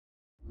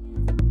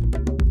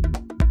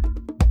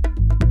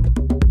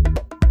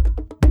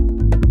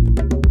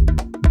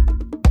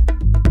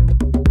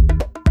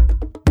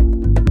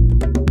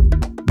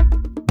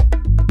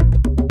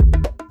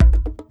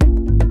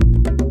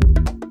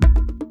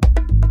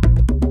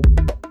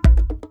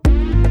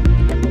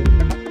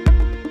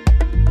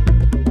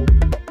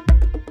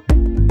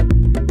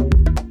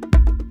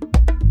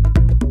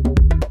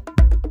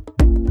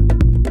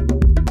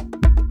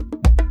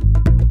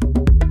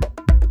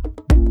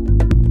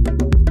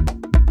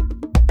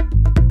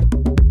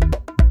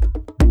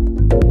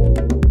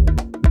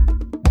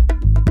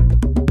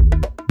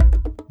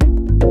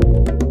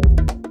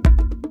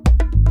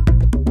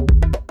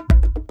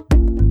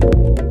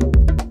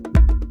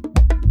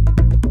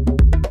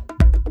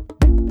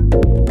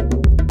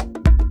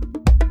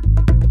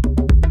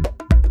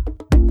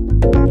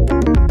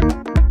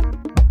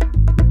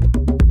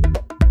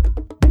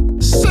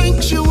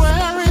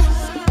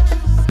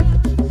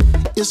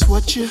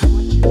what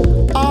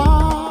you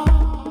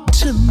are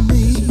to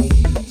me.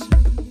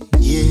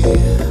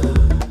 Yeah.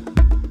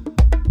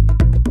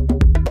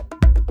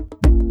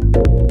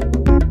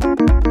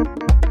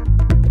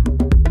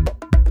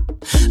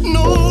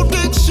 No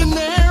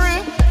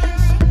dictionary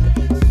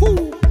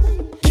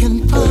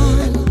can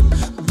find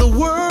the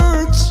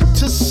words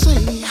to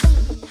say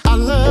I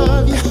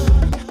love you.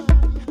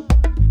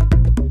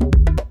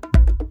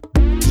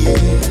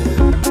 Yeah.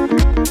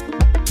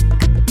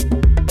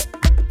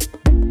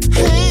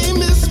 Hey,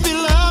 Miss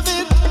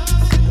Beloved,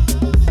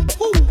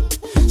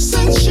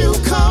 since you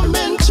come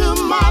into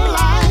my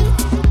life,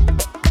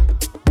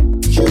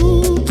 you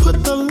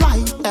put the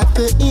light at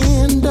the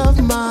end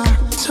of my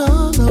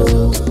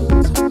tunnel.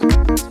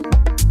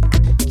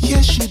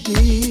 Yes, you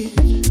did.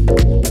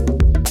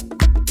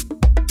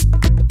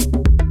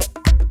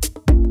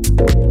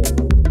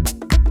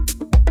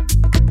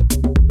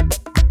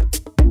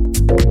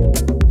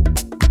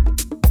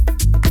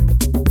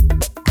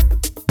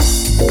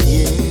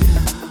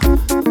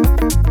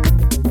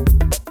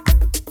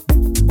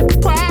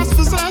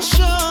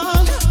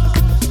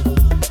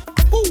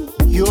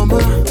 You're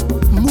my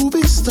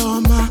movie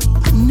star, my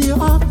near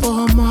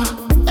former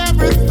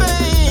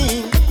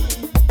everything.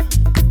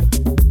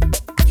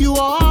 You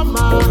are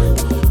my.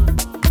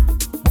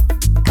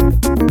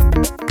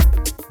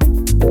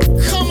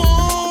 Come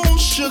on,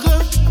 sugar.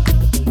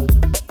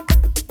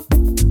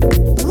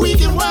 We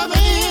can weather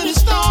any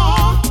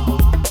storm.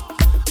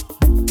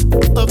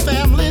 A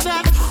family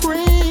that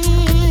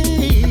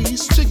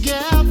prays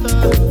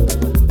together.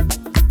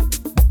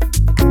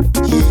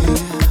 Yeah.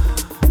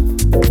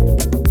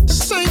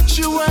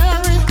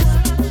 Sanctuary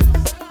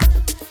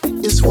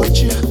is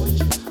what you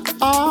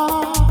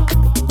are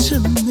to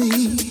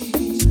me.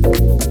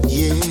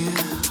 Yeah.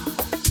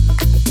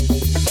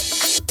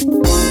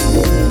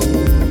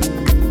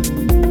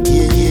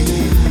 Yeah, yeah.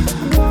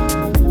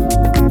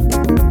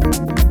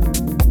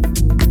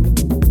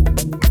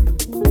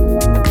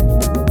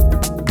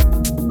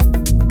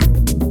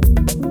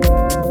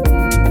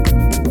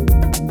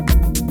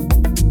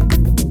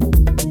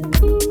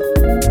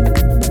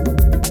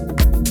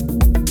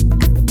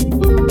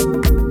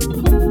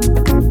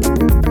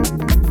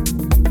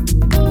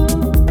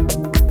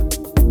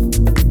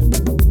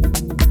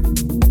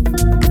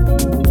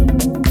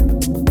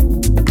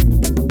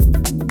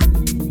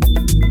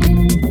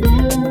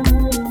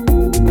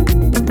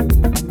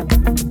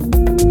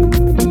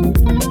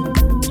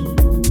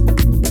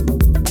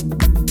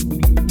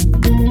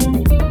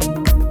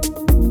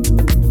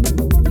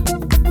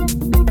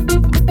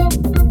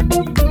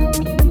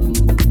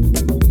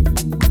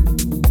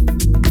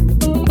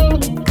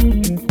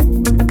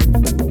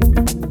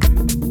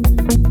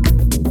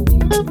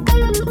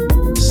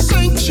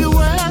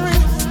 Sanctuary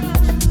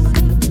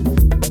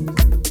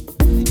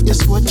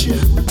is what you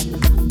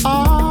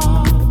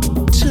are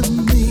to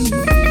me.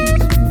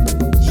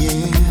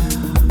 Yeah.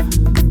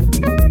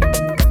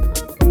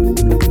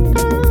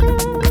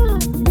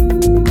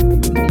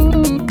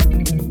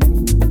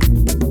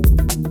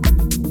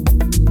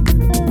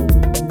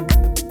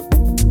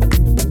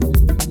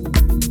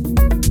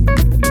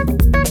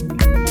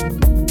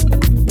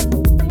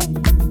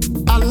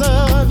 I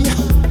love you.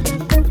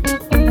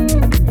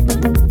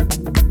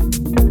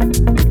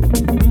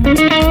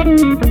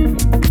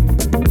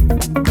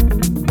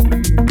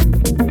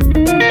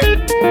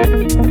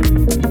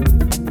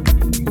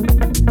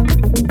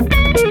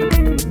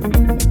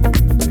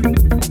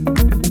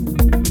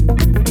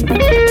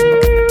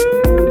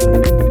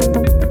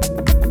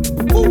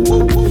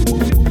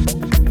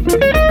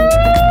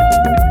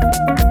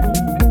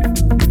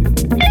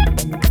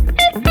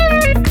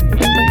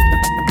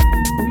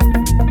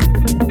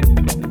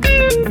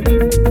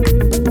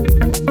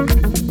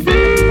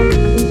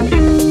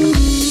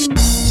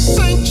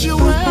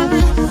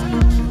 Sanctuary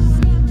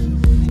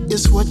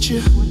is what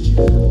you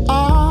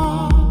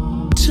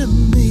are to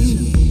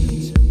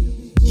me.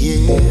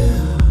 Yeah.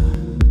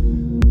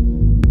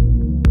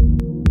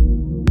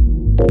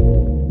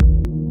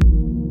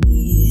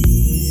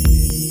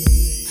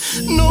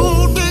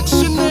 No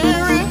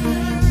dictionary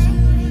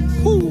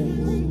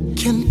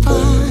can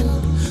find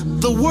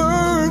the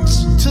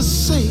words to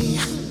say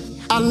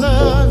I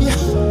love you.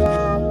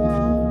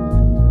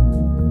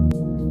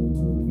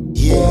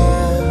 Yeah.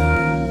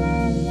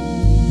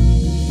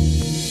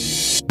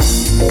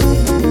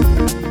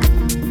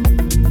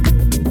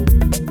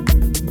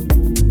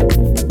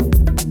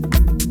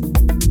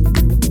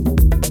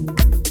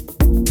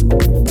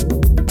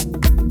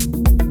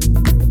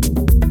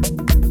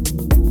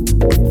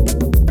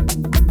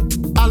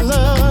 I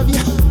love you.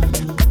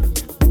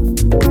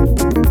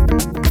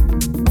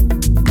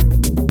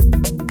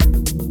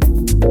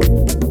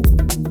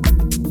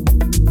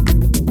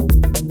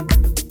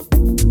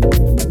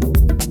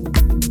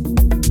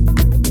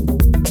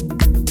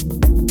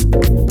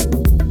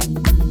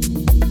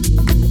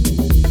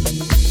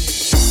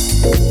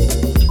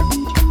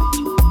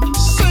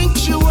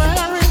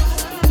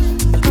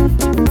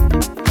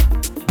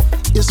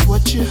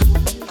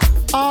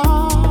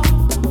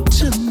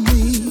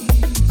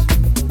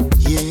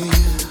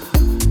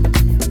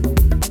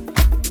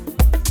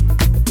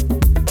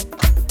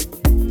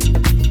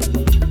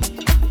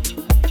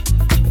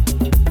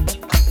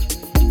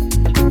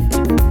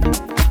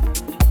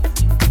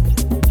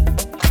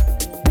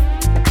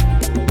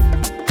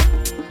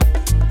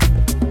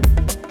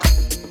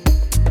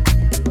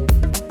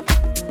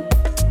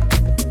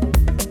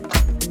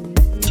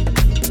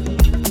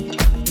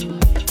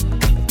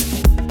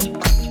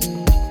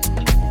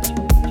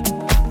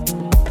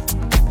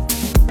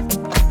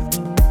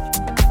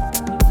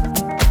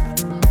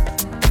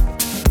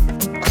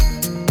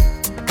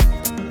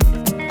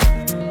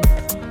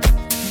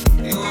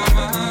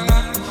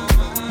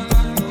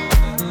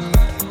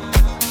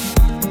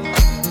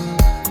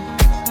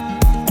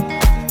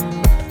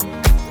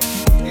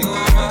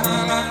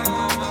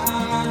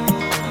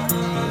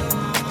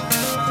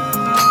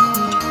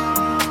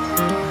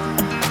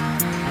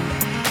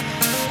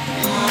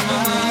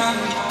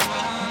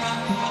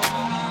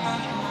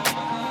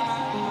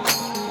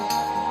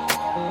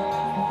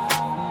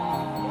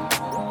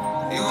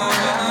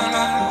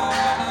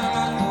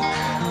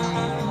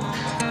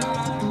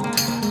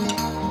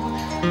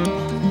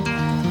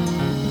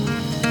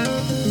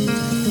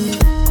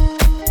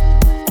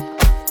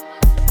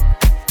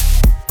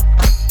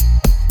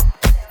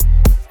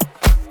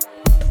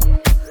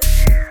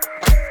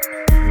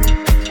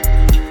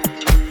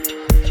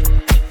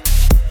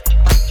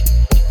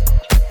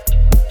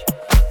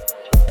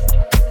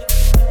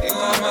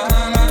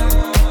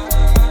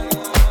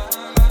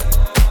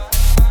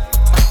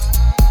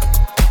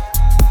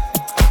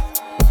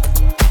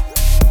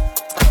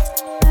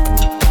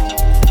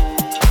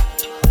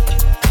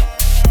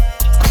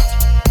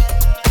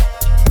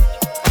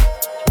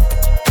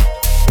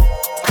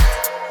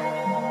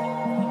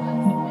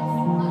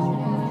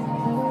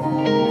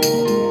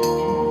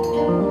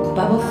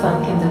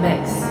 in the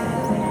mix.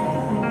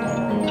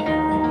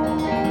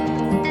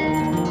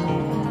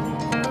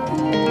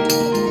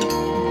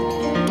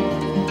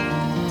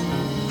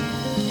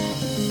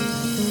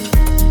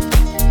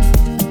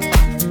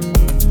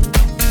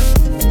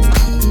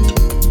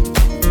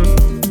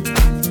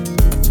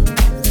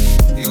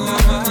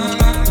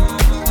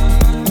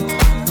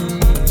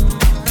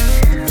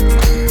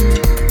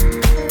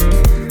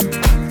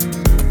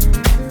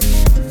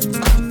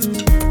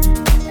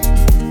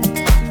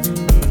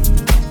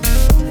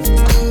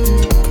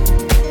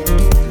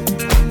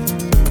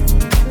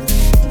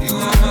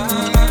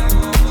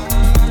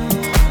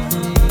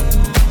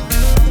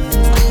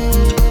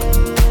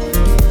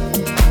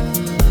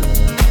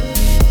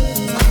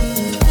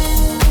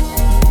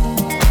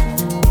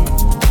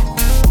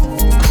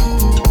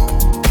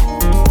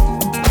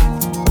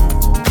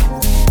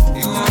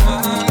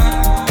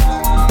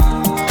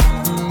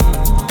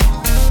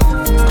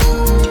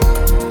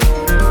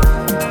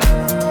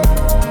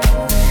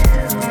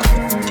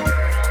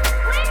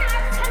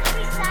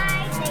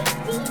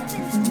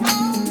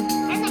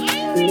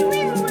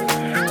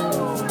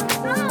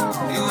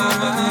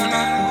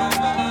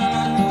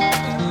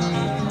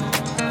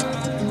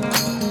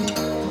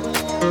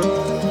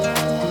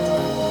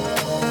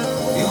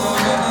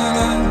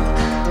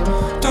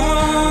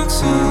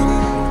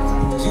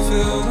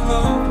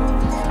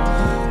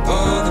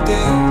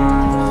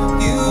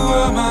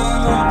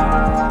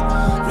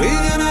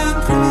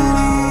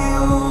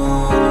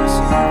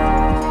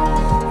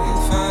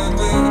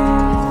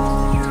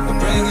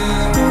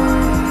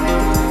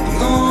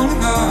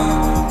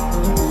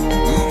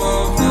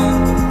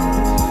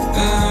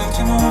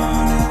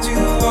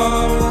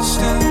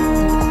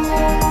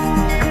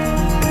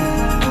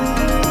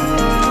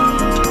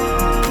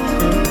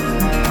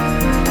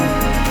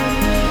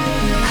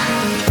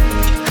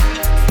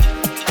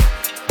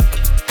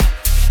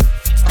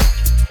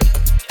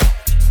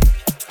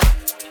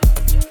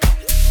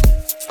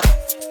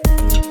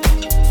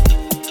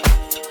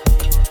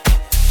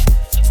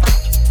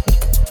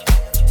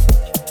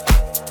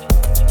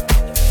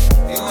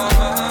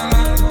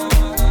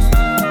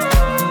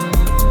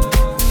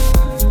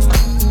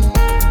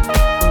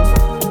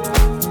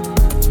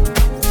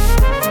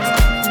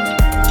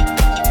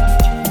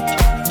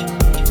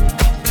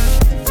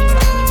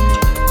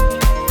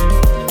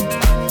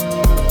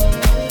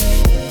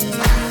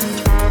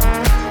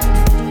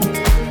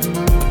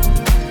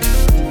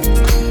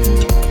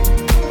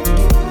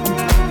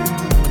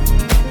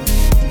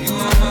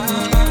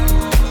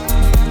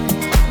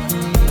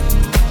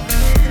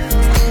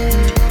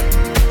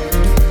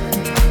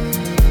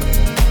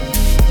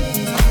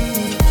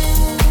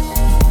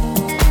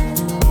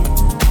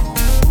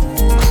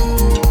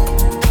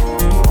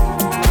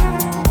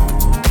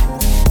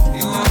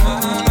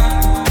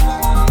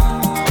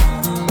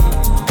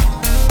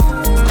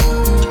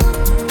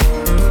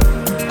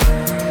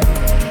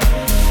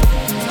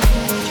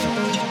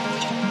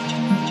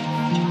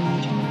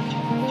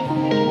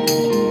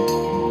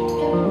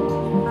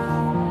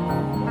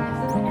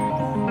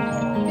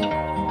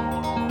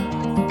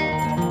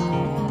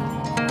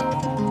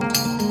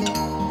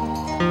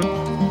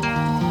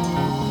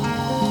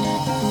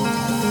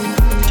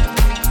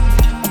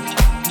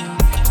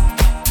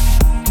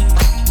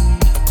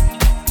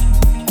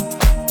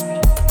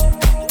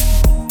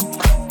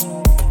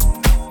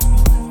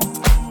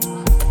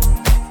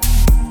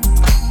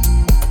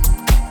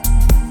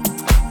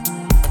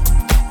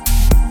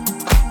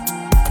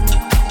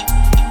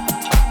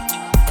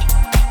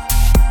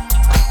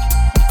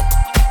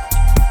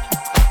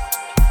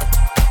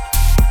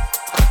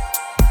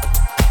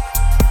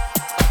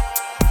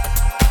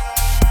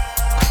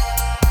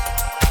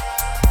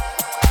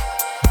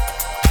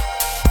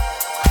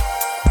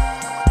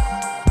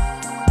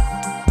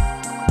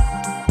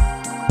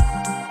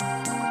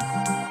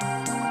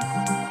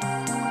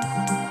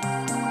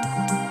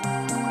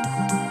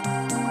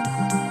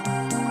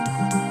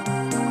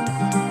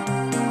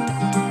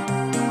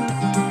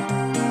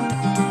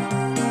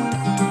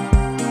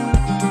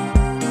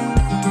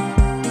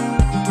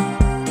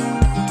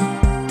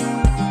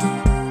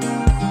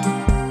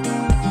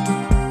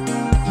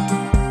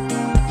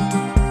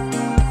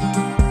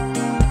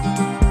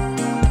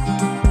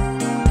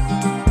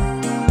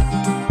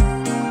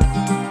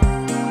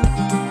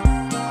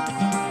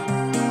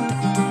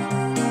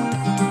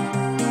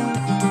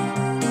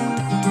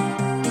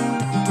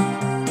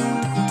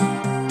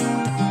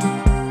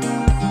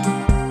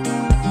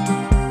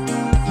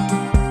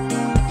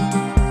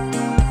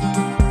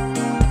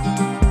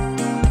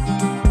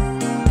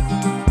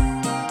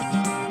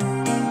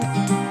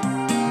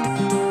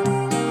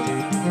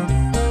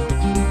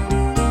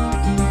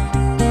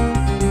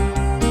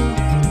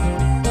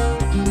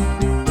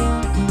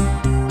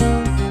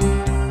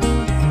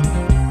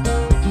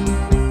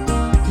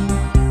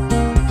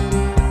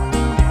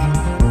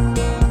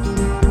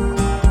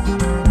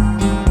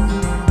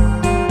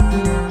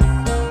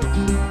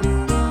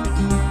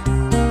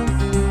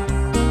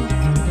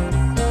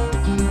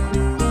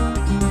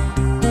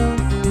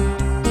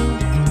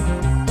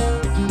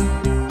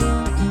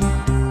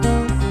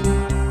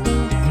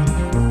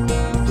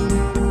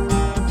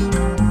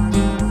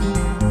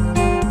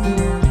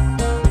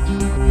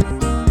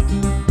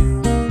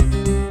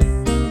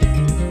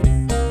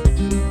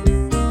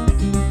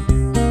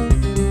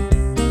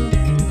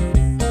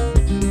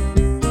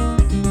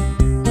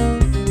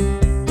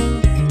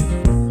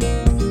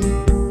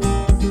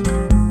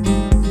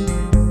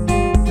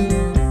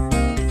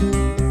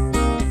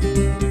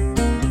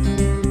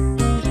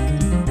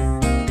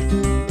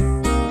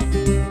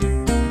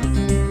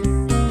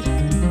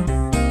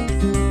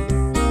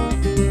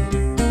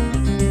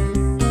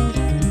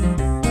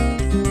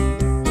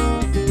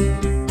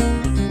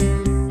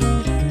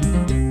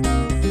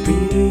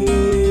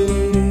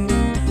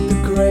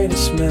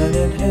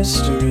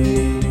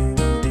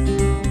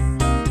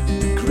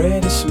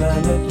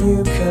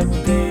 to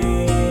be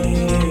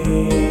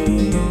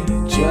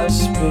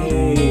just me.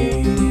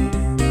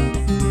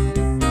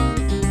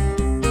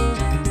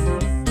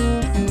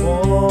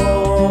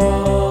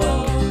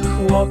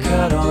 Walk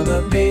out on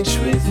the beach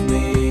with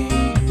me.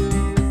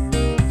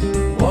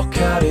 Walk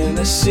out in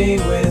the sea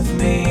with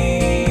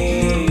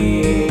me.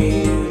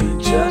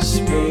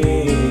 Just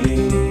me.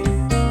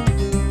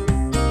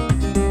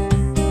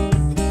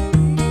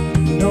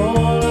 And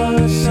all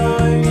the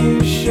time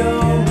you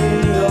show me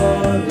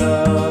your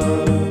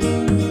love,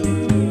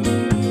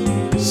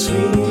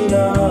 sweet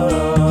love.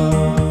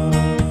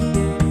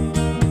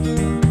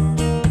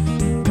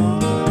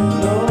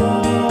 Oh,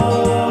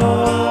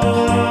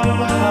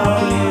 how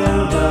you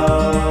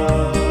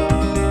love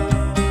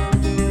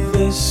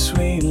this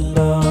sweet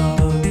love.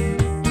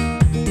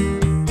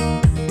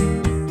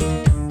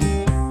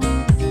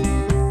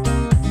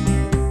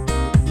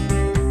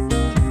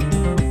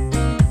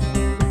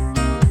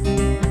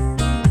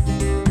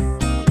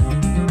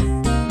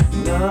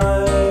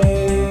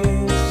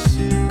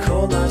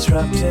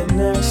 Wrapped in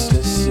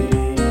ecstasy,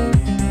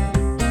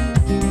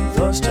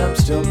 those times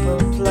still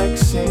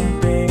perplexing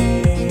me.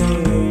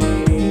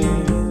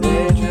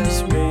 They're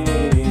just me.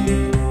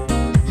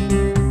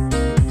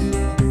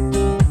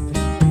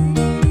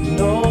 And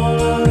all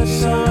the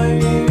time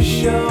you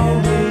show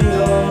me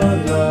your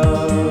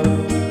love,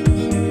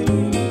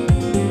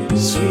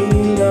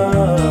 sweet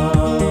love.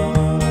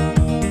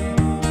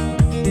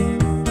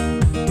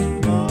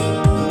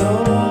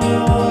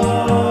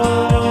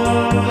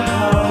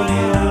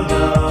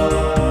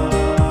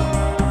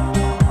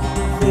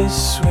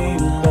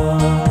 Sweet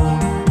love.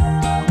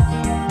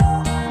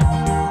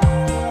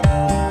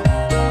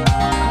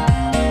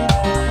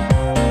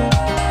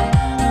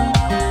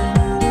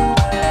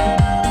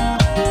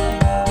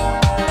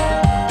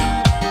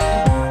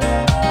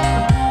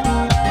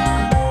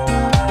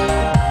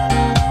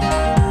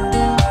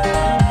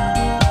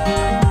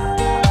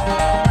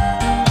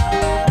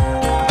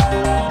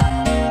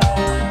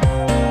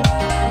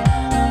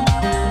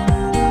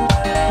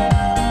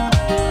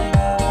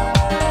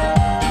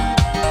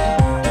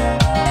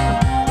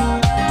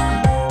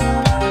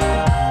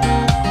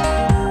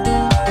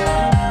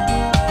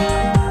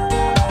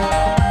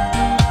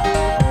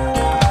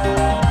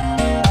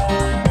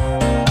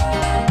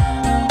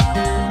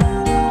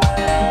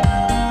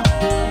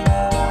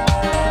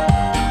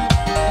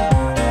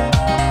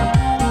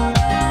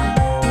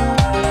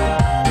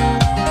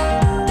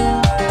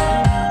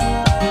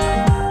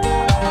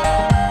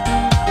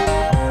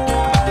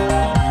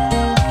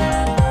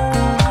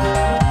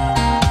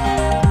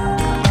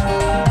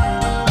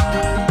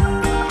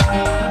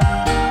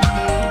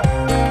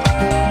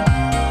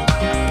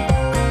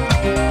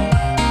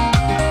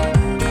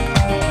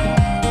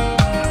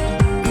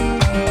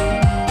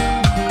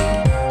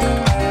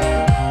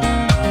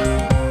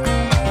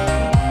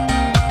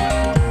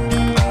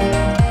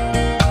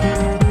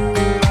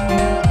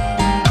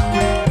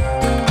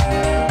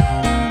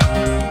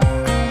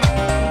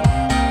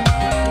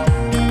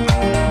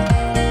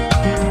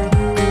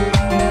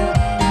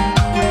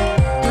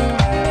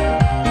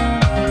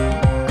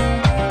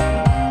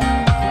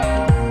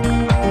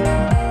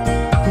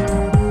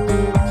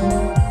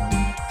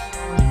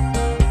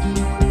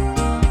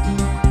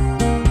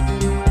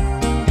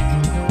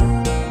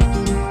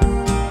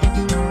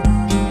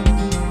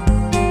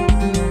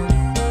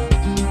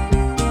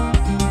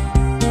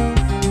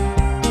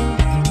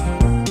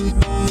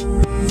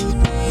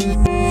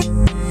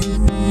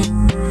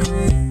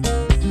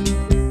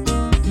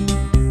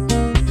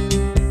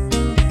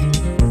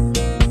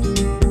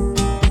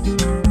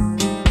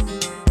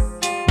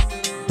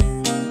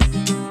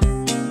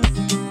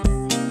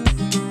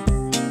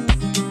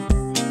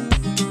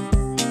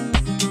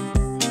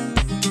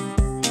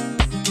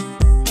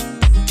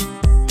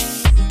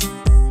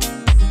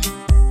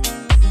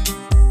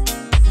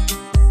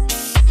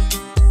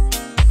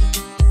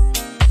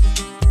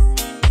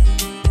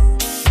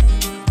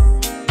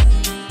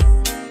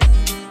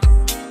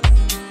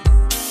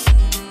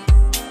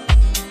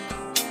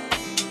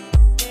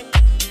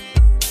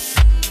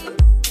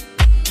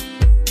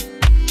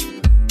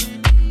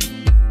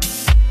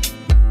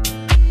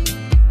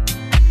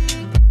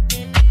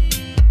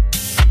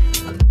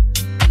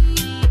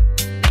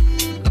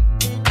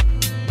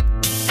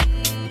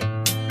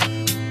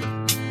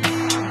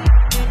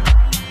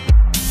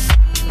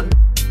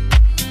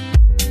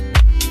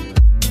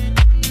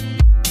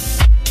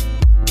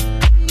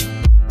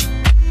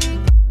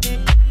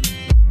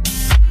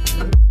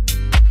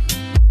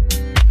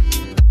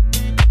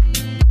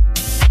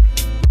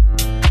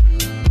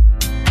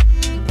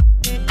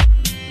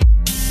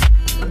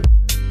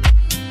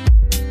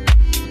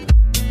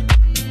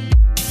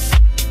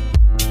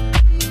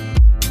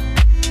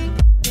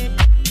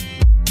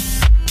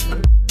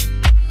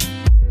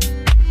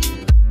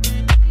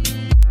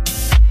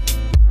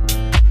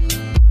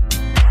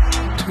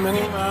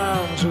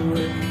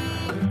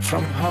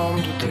 from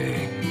home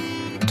today.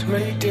 Too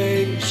many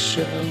days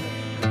so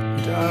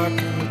dark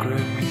and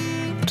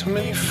grey. Too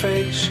many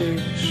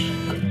faces,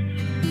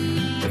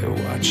 they're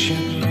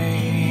watching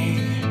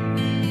me.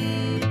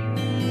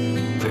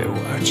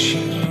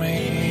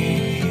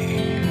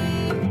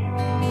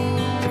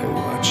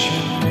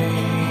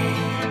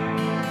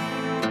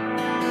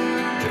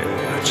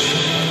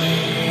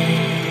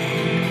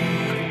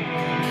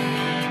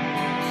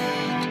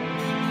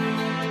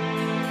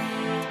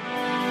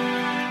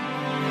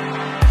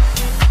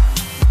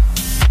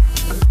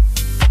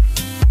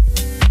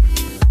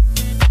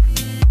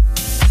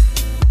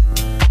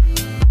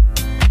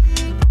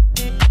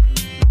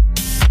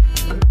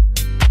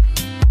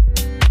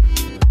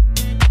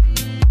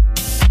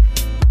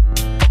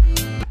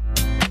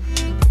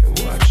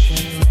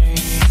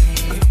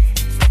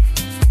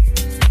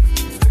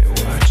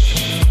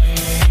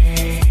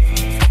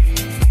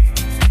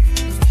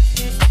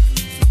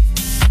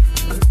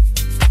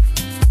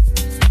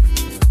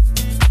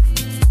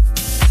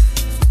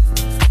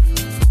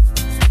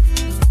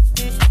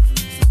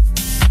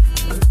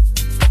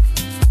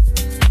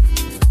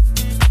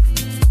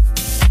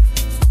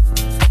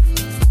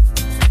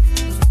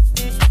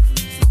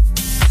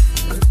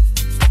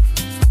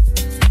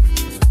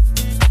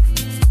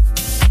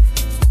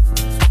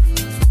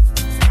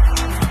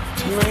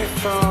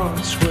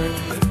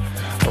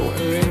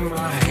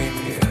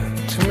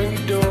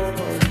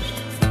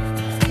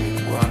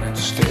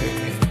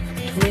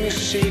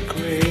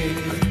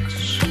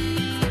 secrets.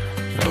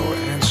 No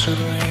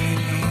answering.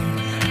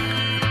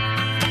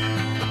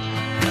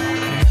 No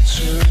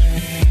answering.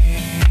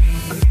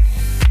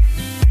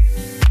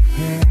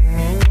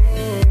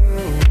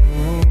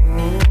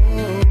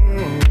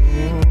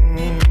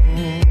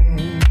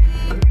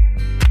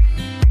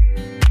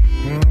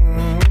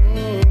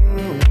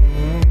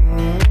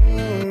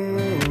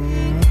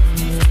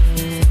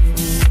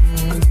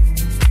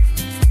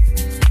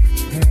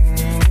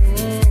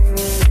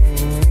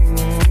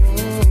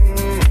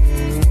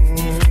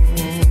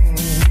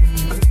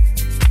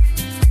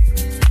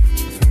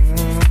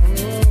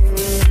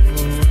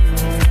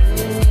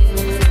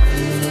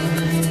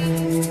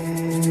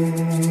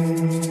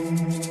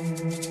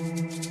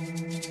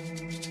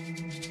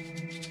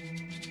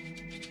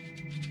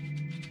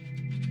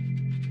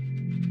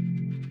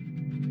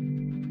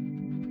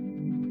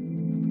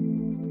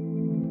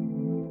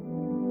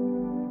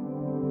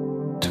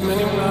 Too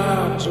many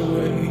miles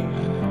away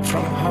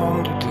from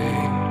home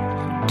today.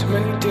 Too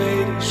many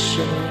days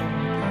so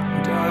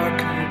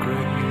dark and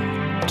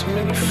gray. Too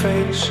many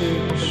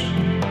faces,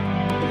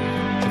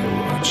 they're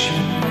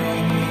watching me.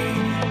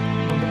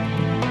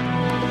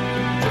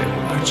 They're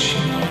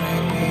watching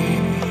me.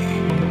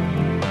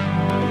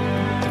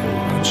 They're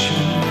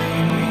watching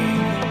me.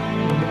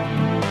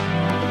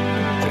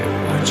 They're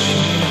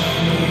watching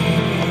me.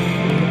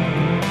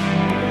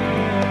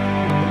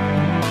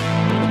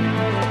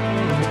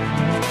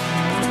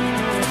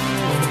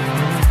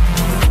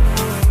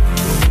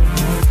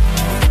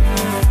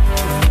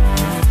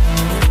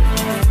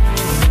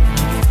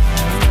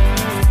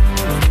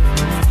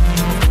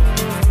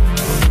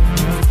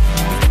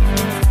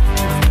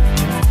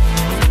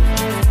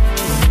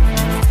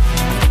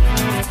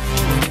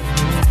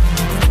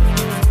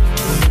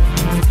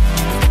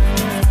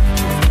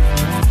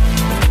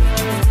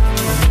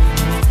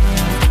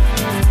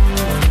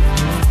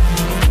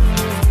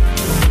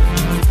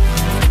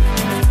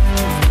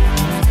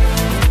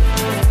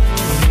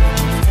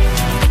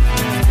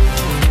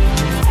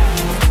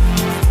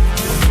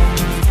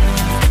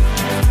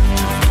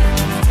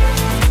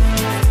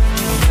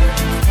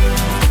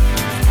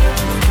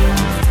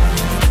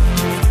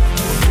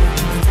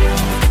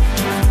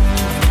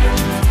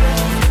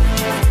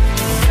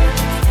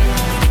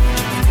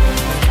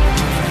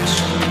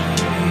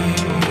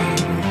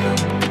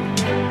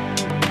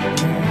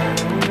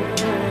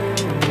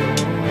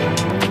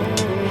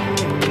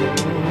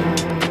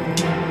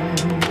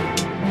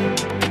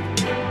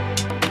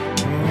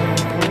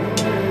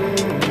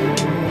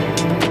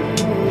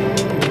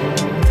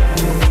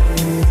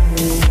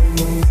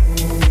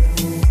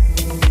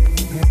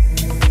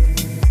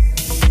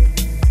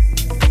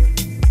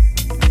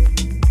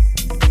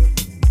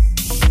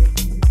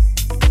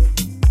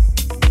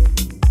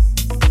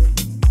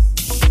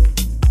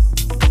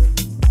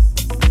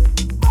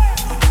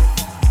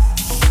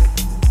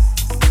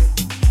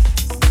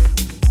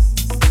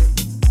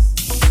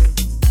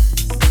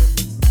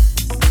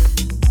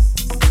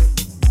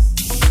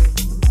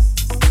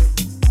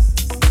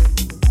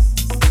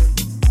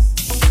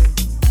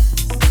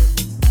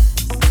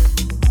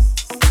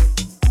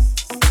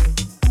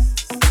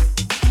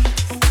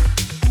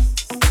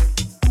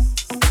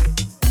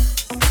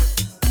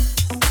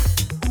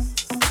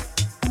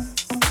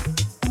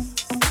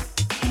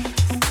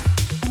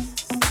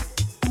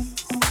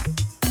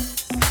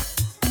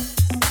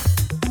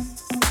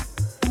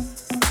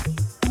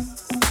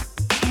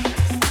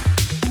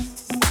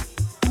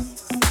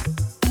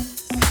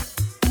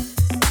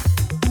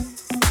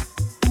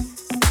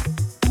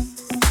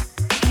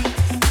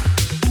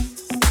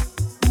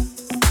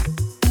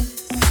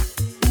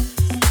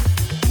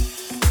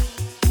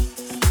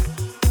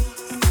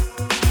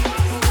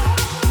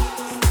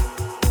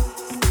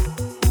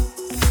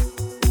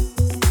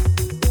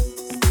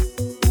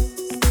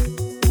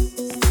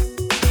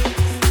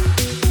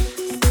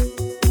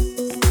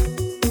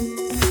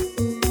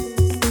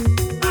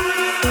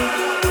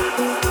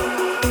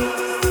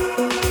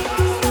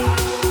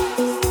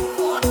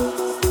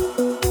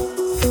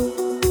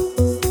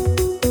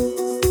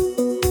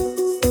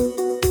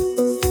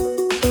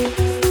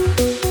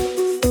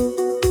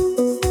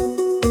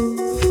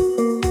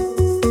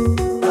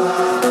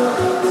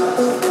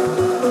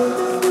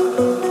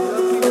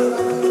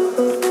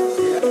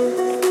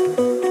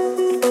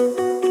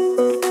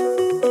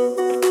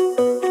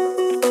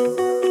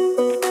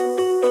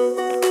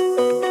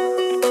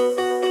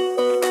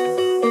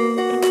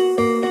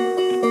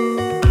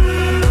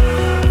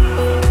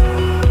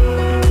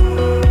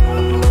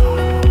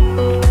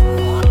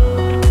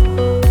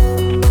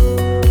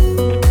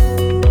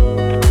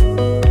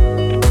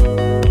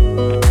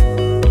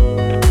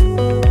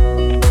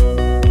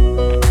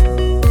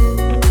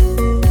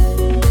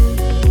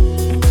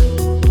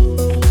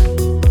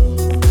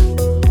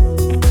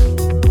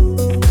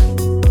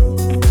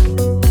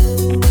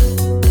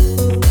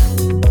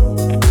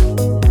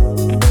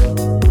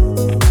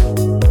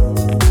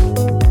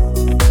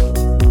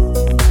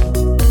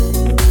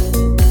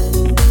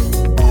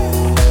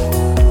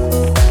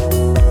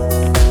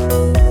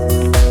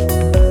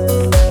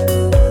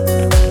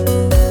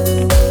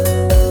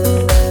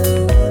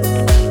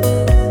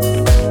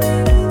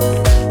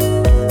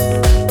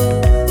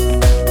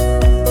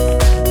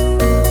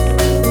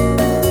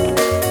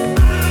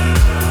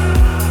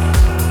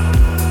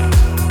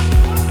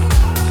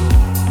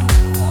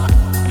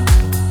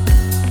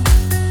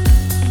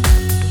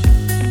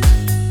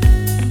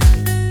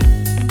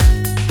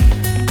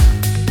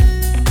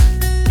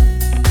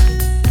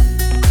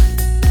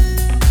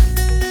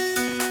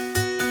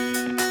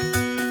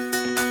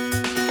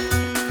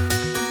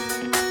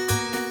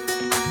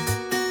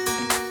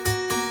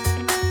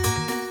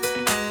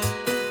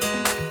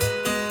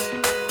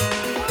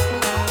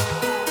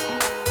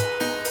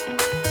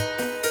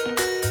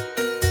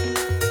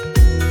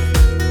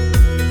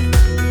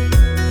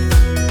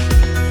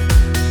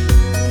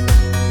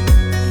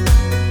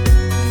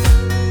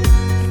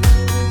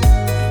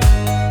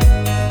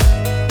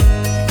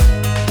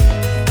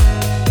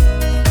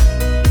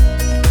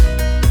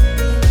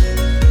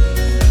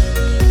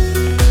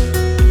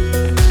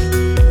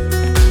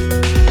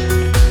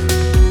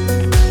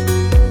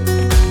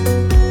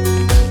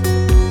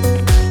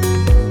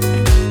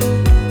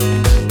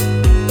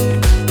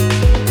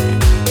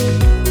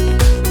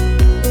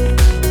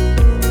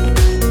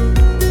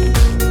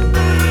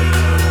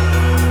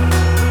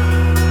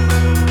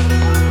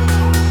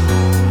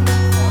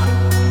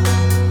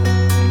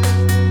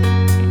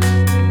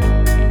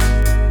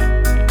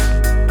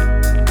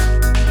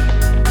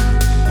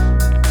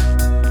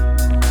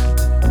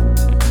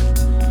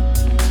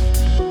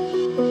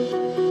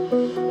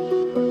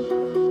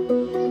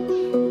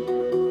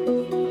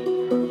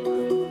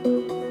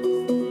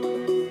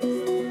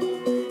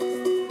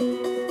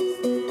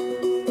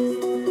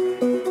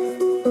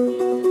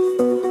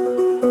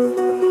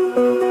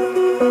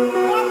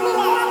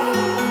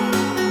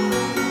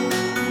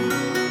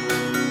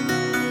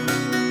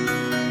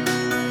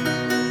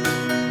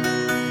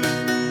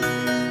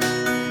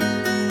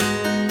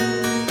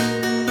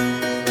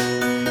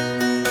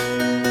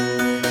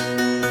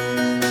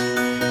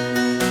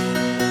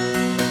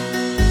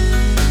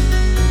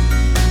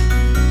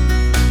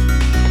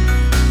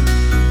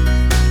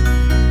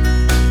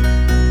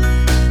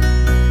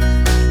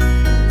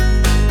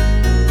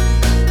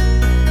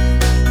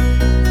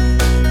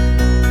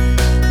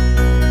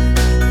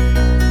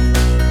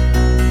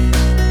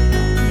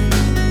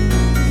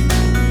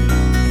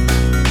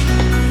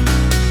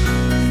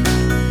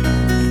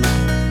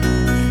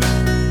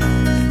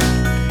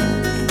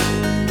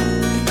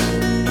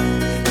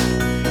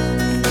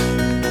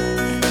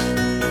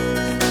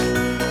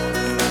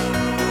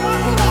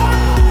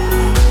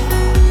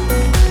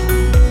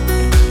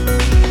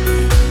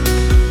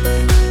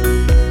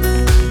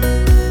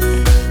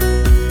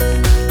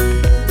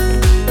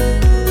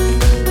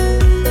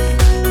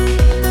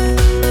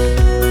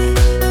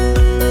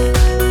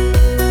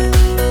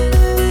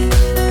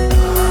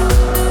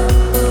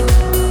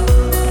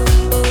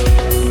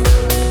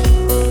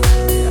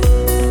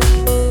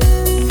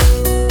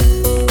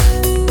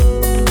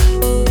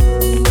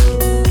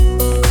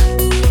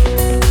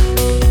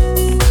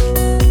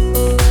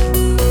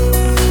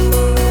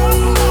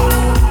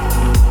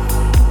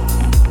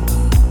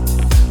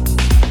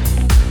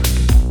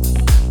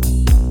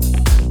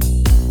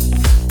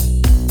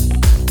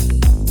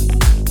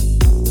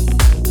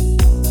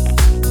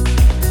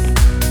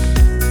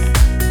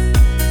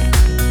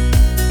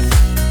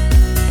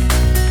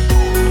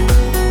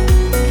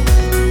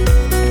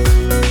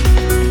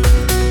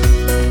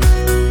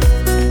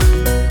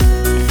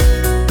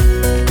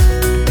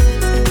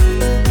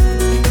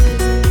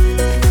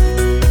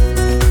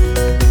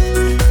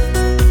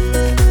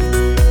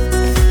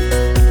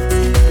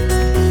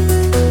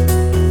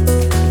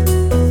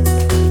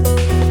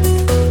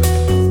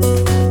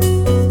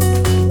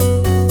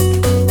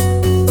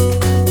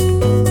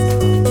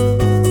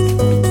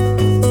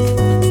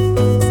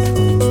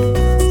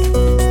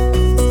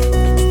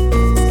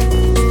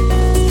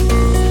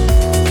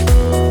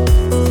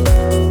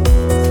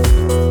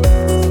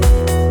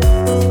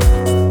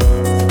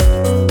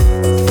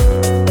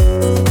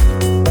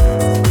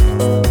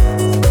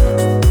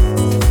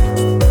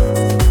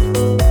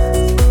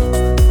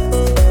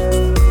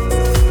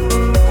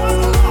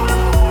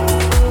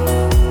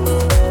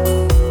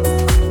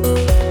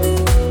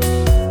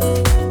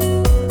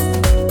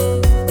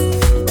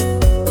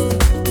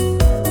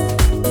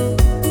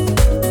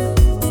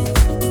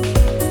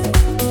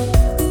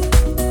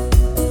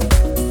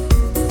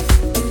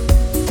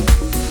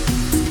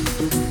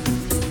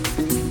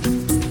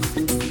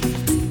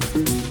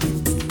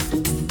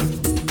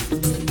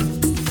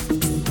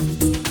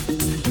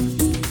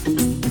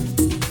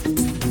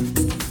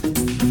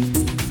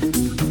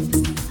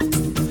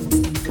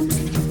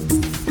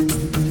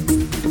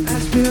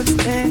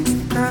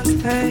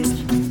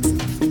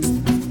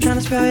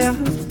 spell your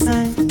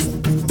name.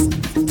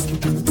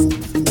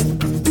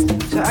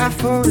 So I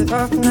fold it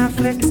up and I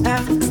flick it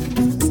out.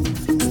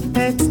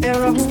 Baby,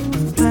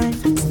 aeroplane.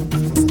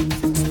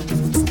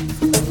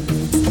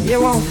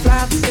 You won't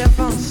fly the cell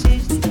phone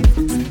sees to you,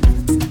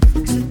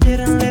 'cause it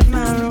didn't leave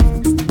my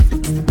room.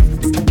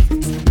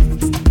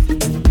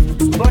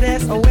 But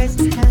it always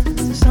hands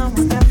to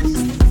someone else.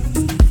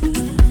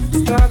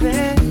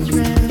 Garbage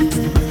man.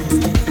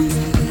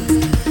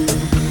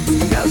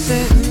 Gotta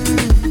say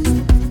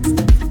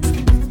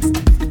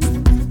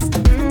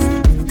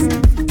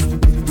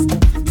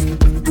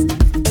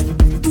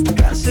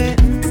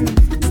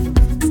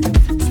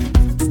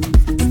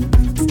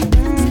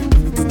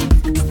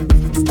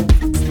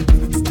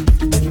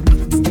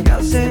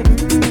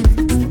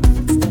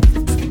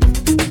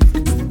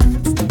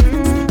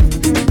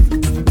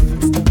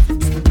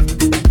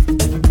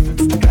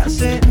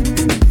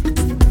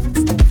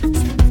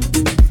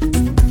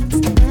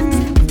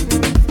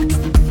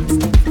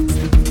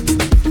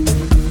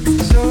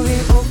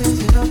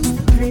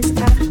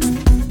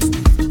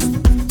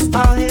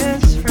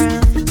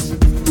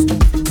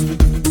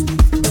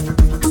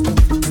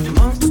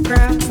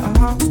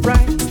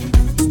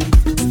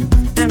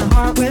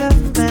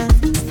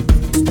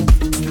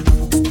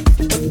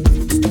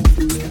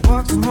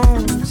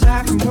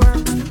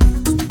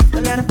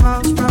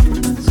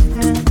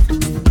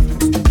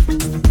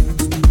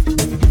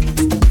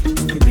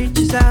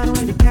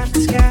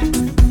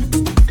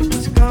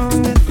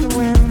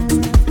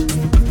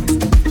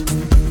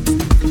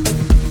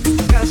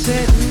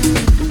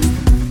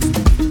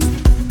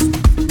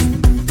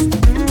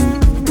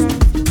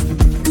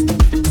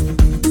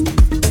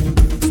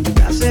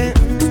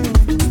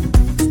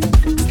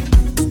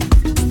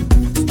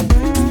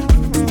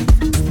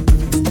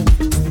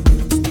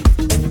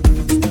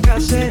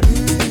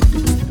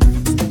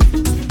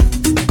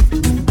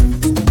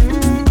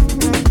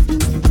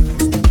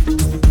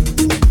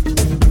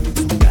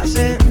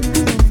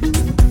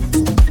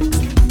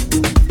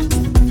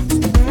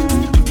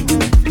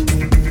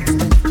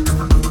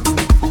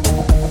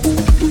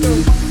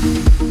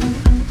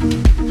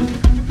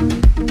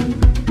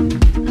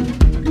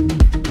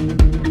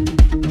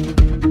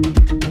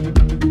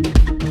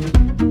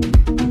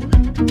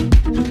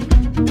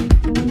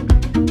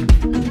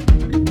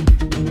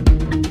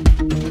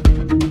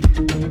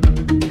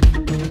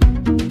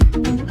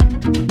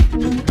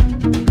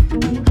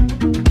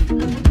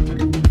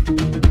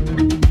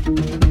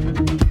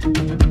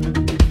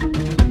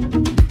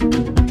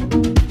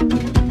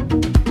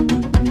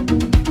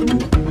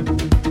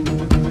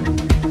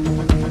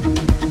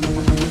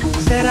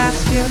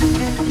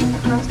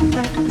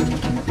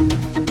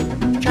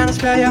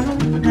spell your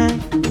name.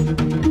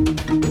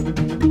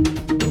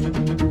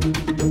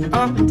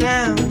 Up and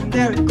down,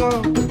 there it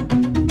goes.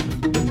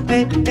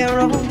 Baby,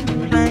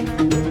 aeroplane.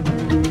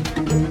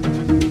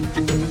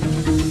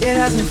 It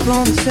hasn't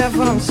flown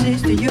several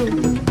seas to you,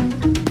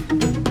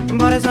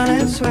 but it's on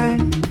its way.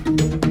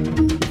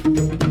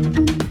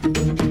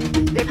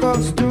 It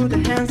goes through the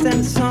hands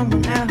and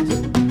someone else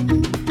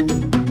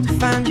to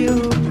find you,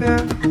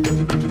 girl.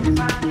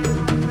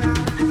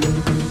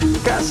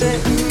 Gotta say,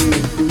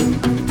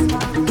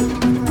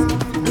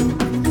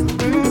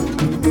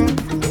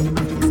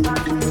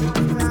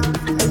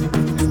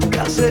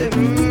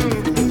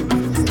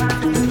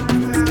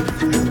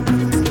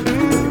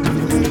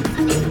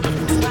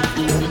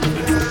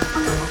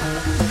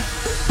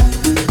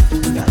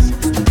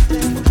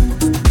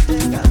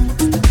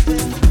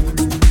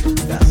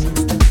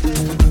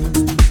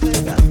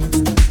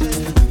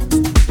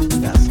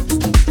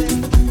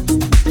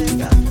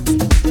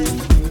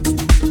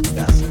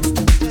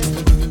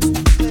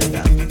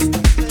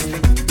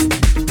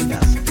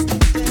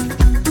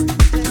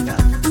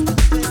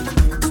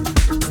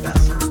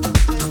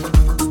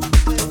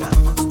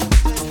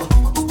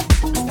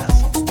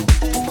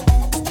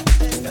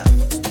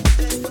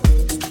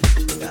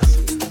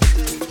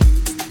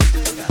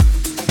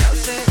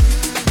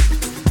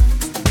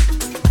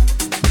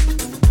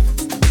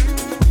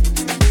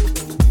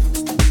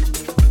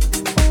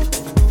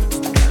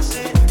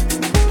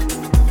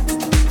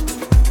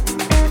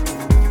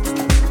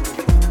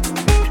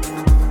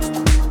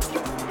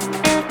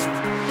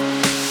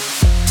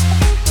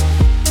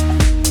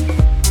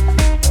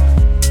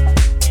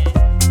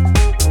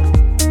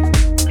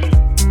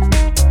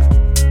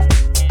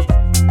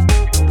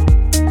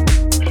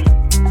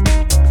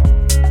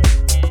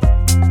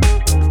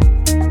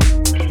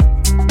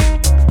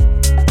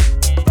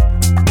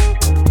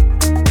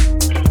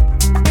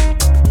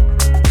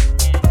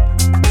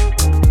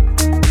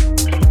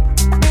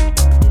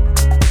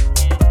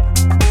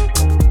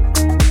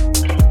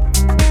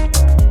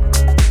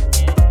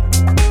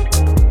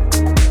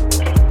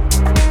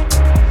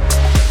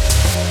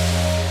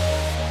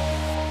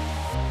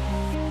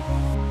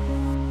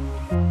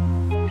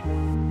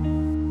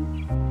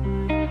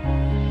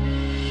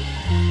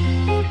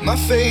 my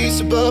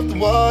face above the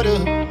water.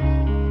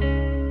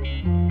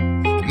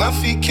 My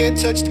feet can't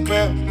touch the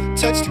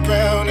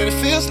ground, and it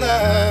feels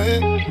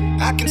like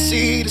I can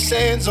see the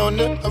sands on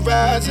the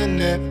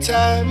horizon every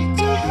time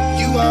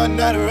you are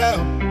not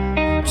around.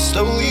 I'm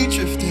slowly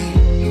drifting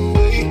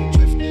away,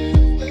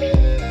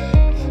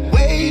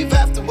 wave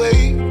after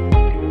wave,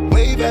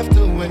 wave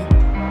after wave.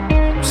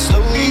 I'm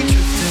slowly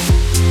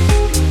drifting,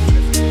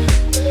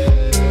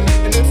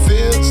 and it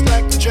feels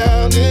like I'm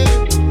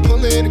drowning,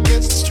 pulling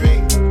against the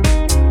stream,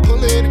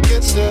 pulling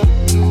against the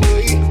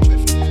wave,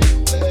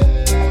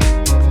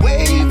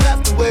 wave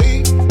after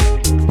wave,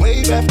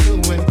 wave after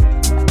wave.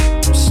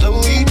 I'm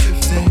slowly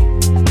drifting,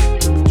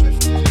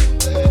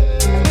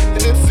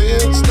 and it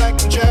feels like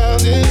I'm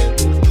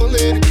drowning,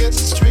 pulling against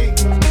the stream,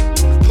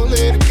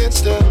 pulling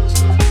against us.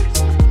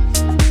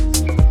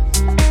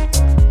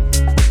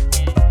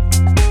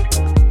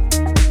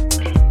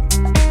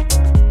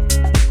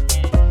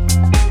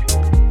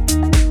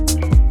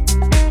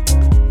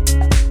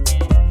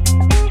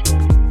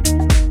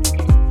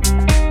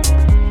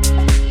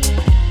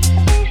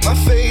 My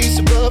face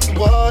above the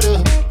water,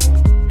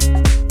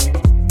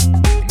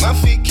 my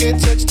feet can't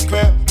touch the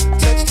ground,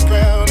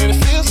 and it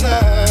feels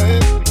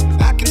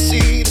like I can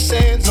see the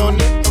sands on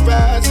the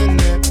horizon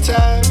every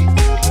time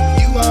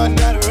you are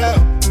not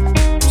around.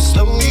 I'm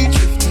slowly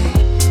drifting,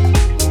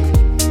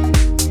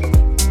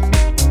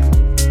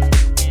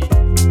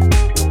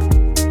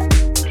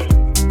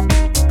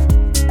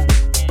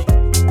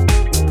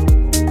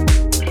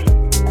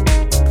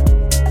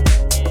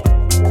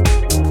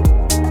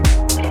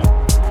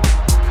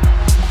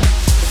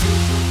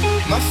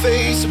 my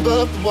face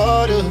above the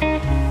water,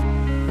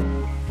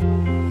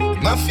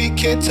 my feet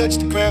can't touch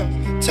the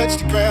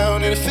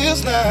ground, and it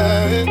feels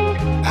like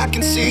I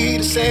can see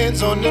the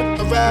sands on the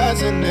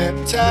horizon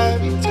every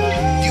time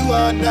you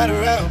are not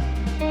around.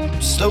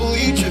 I'm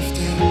slowly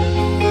drifting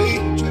away,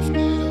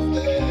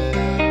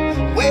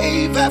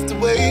 wave after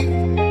wave,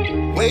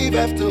 wave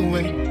after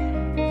wave.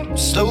 I'm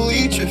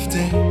slowly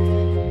drifting,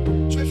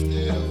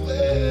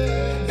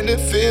 and it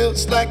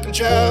feels like I'm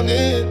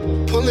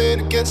drowning, pulling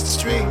against the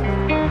stream,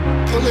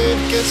 pulling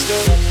against the.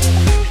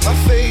 My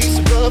face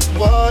above the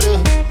water,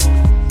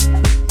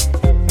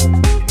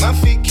 my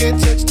feet can't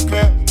touch the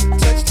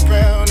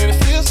ground, and it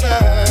feels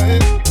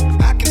like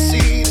I can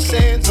see the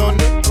sands on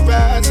the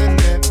horizon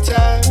every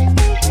time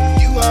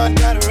you are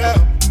not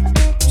around.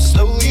 I'm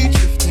slowly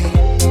drifting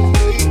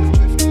away,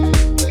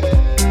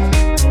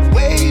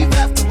 wave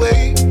after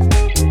wave,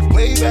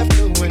 wave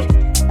after wave.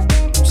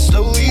 I'm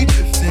slowly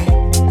drifting,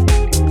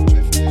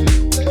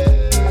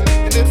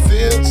 and it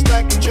feels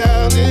like I'm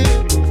drowning,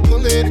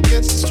 pulling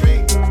against the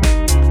stream,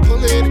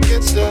 pulling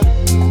against the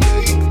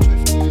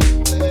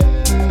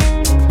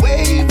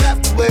wave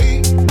after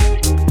wave,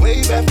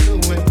 wave after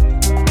wave.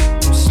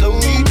 I'm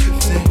slowly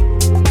drifting,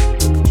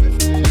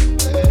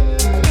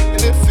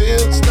 and it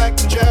feels like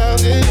I'm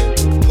drowning,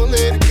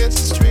 pulling against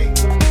the stream,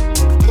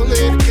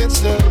 pulling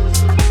against the.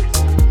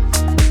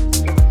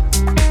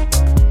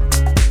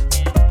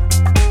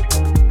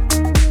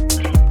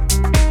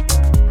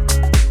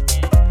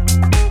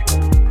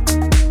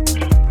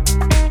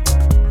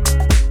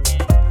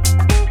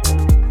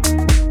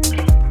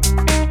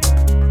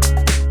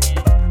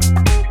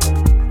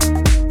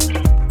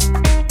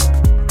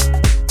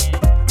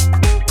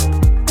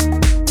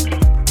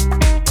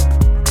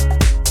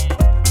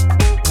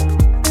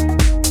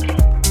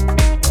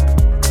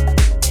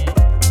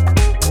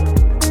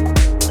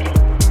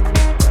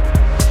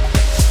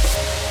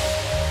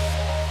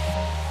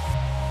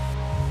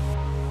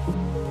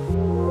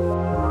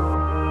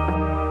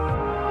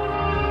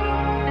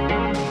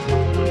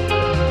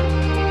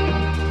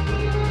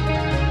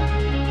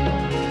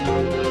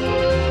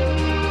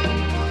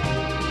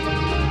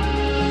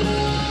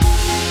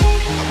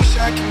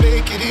 I can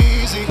make it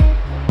easy,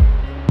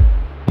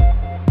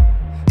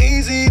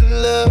 easy to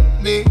love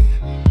me,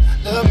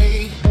 love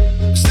me.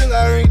 Still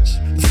I reach,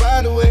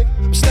 find a way.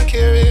 I'm stuck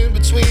here in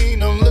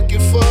between. I'm looking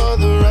for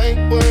the right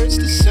words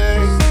to say.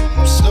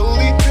 I'm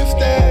slowly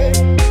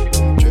drifting,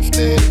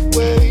 drifting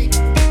away,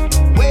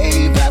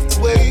 wave after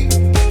wave,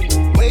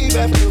 wave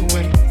after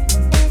wave.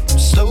 I'm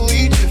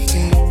slowly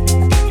drifting,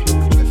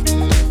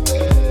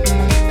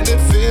 and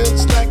it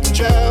feels like I'm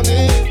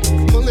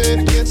drowning, pulling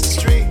against the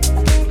stream,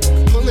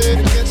 pulling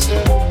against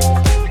the.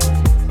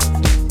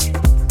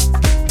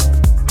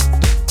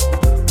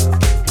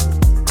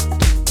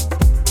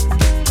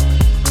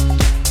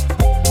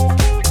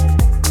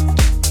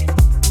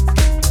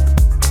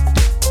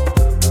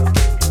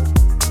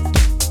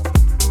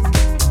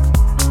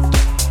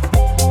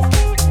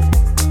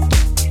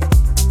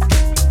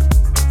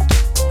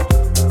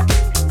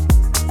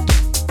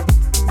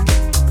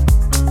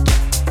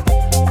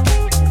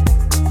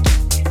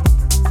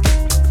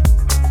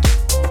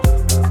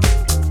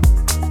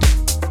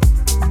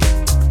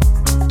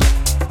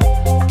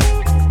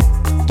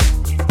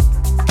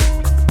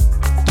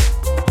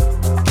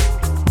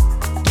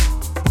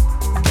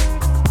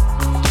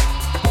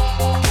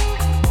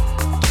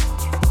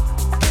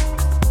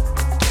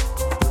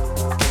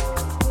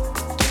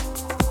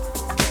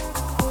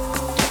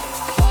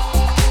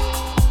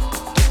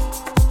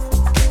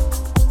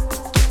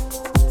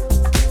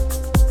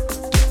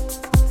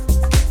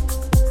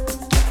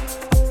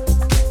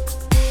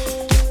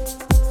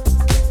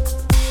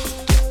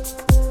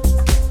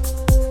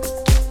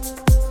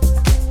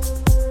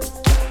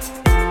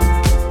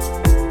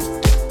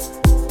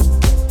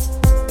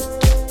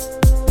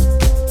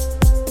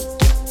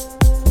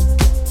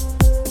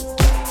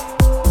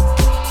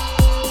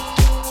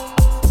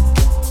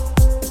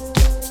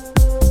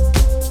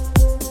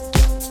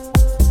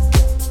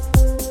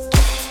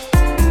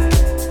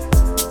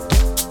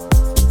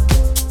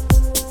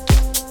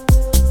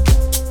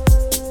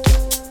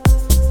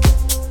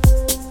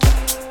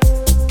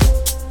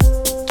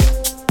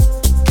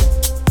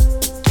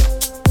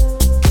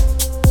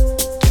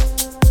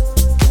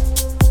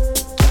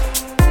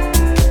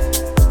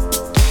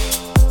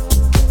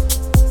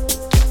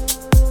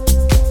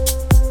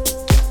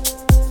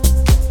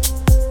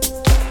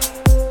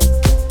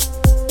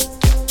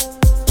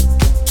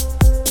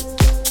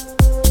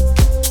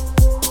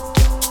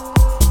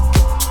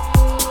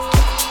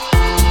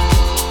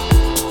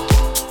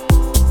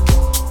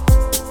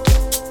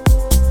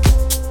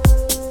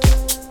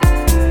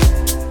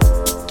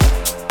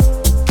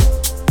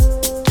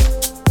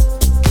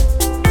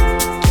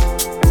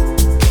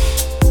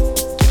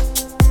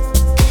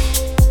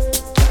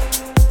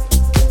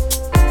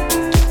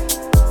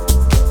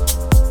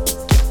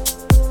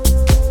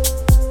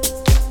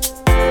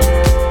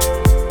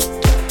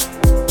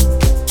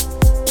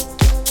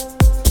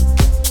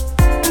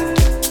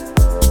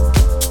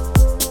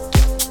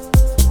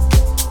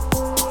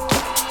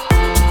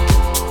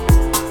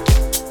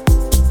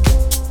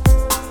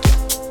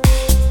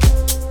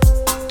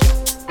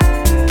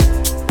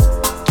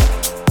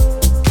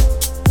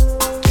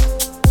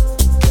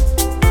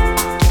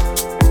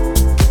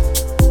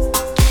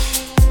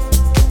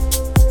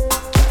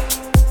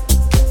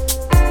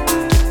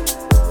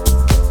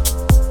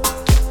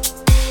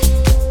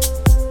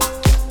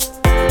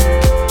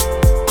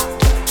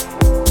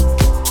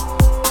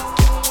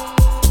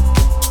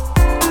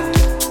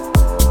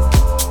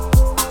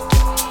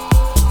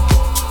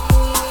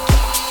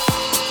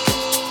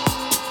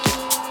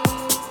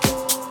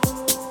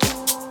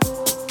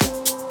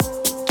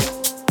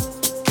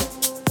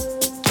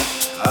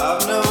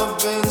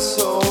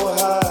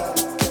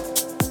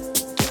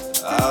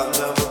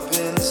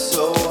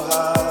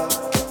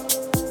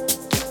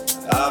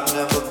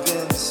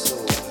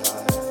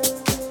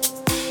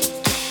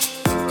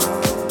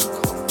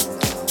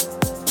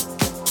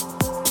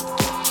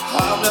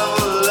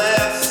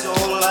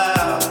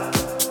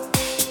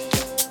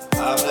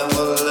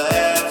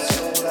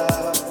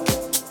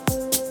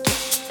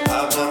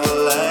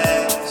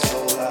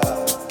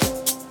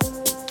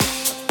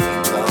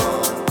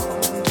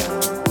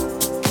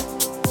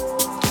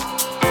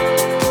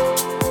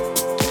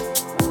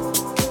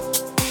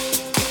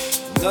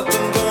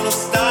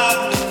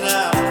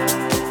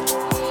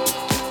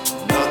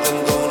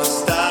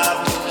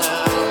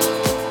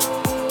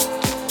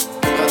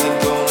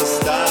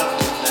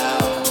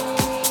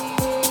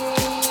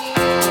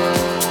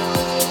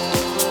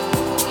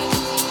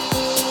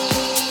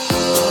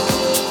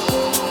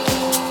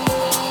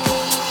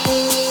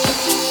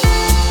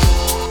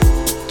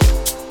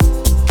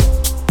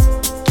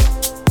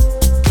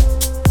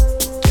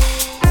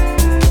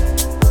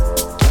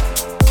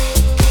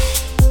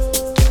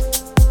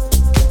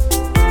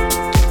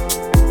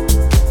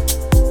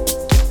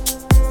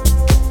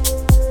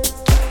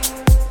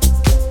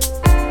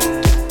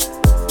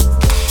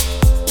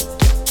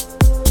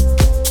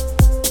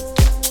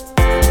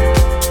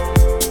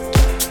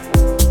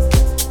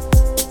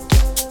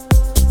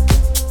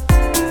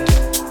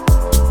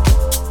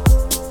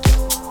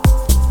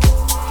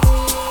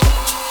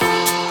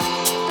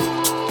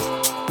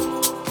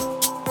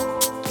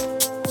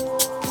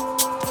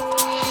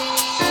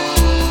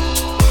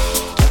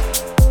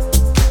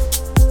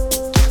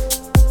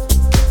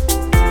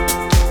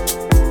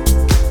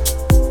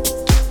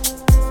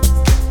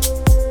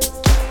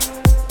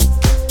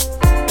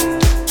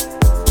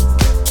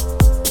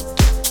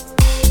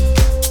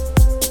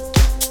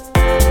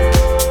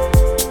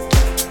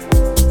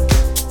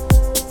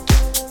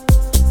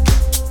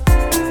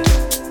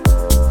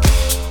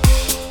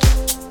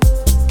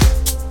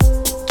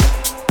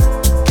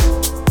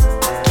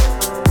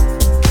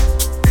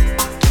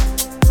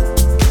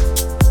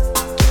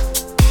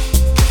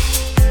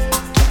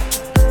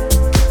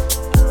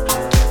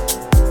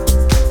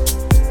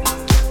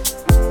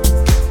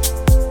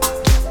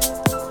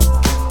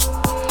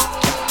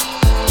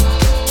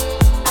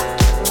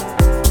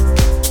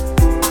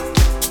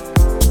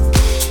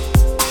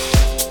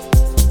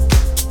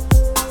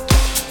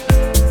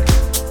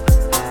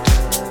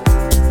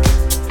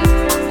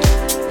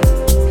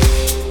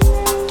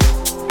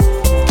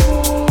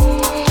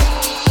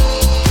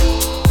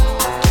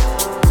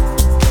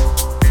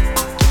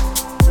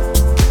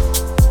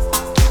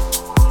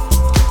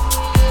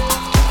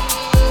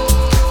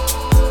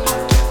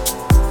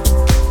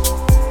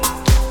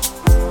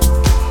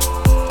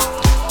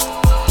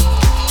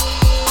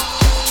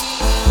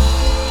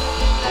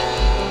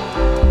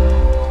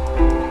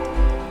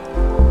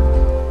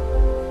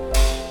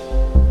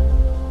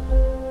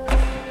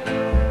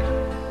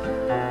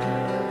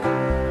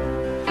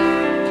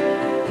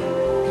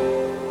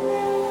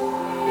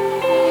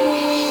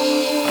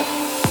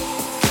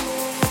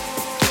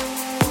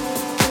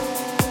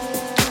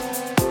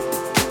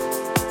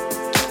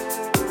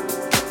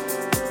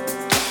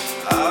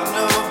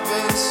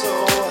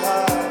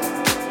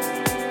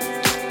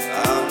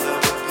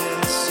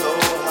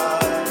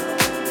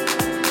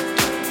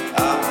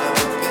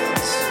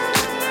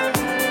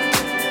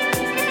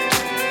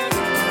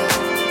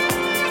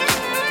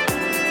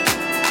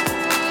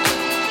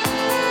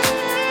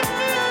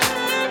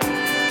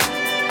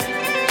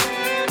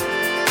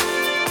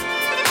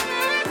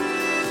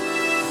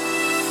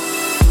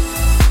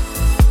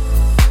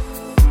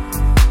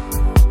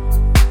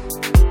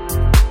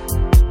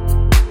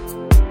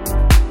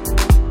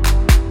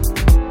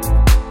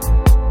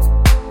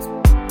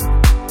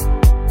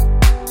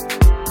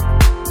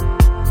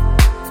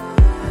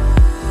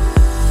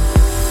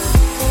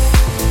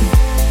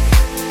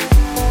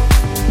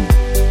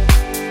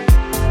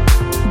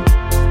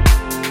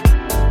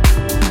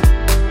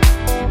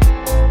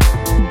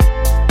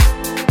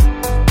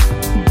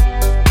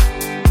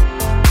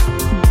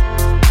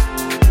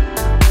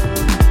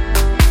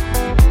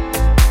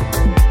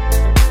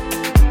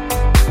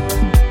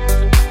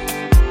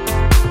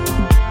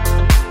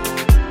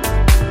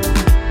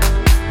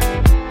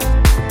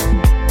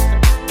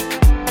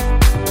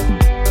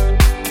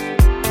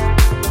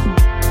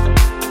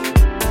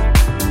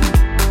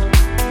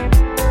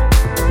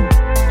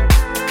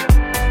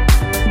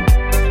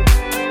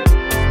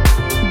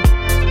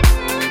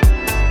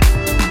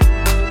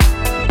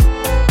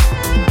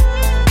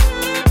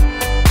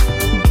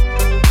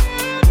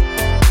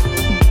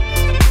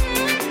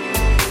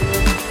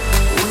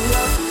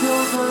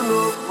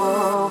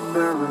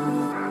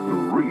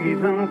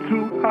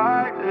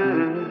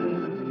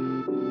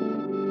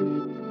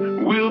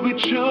 We'll be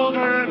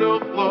children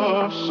of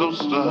love, so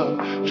stop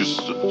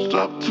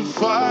to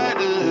fight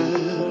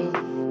it.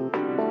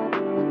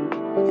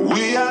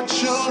 We are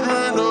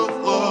children of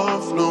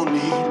love, no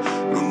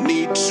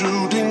need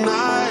to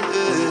deny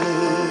it.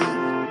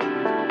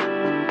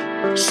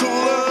 So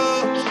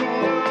love,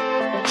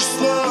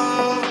 just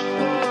love,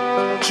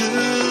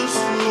 just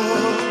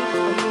love.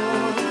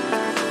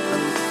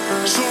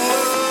 So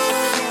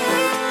love,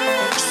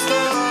 just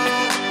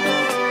love,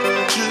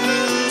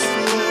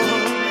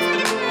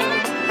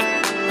 just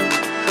love.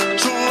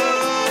 So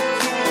love,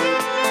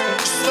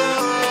 just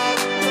love,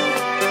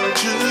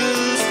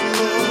 just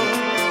love.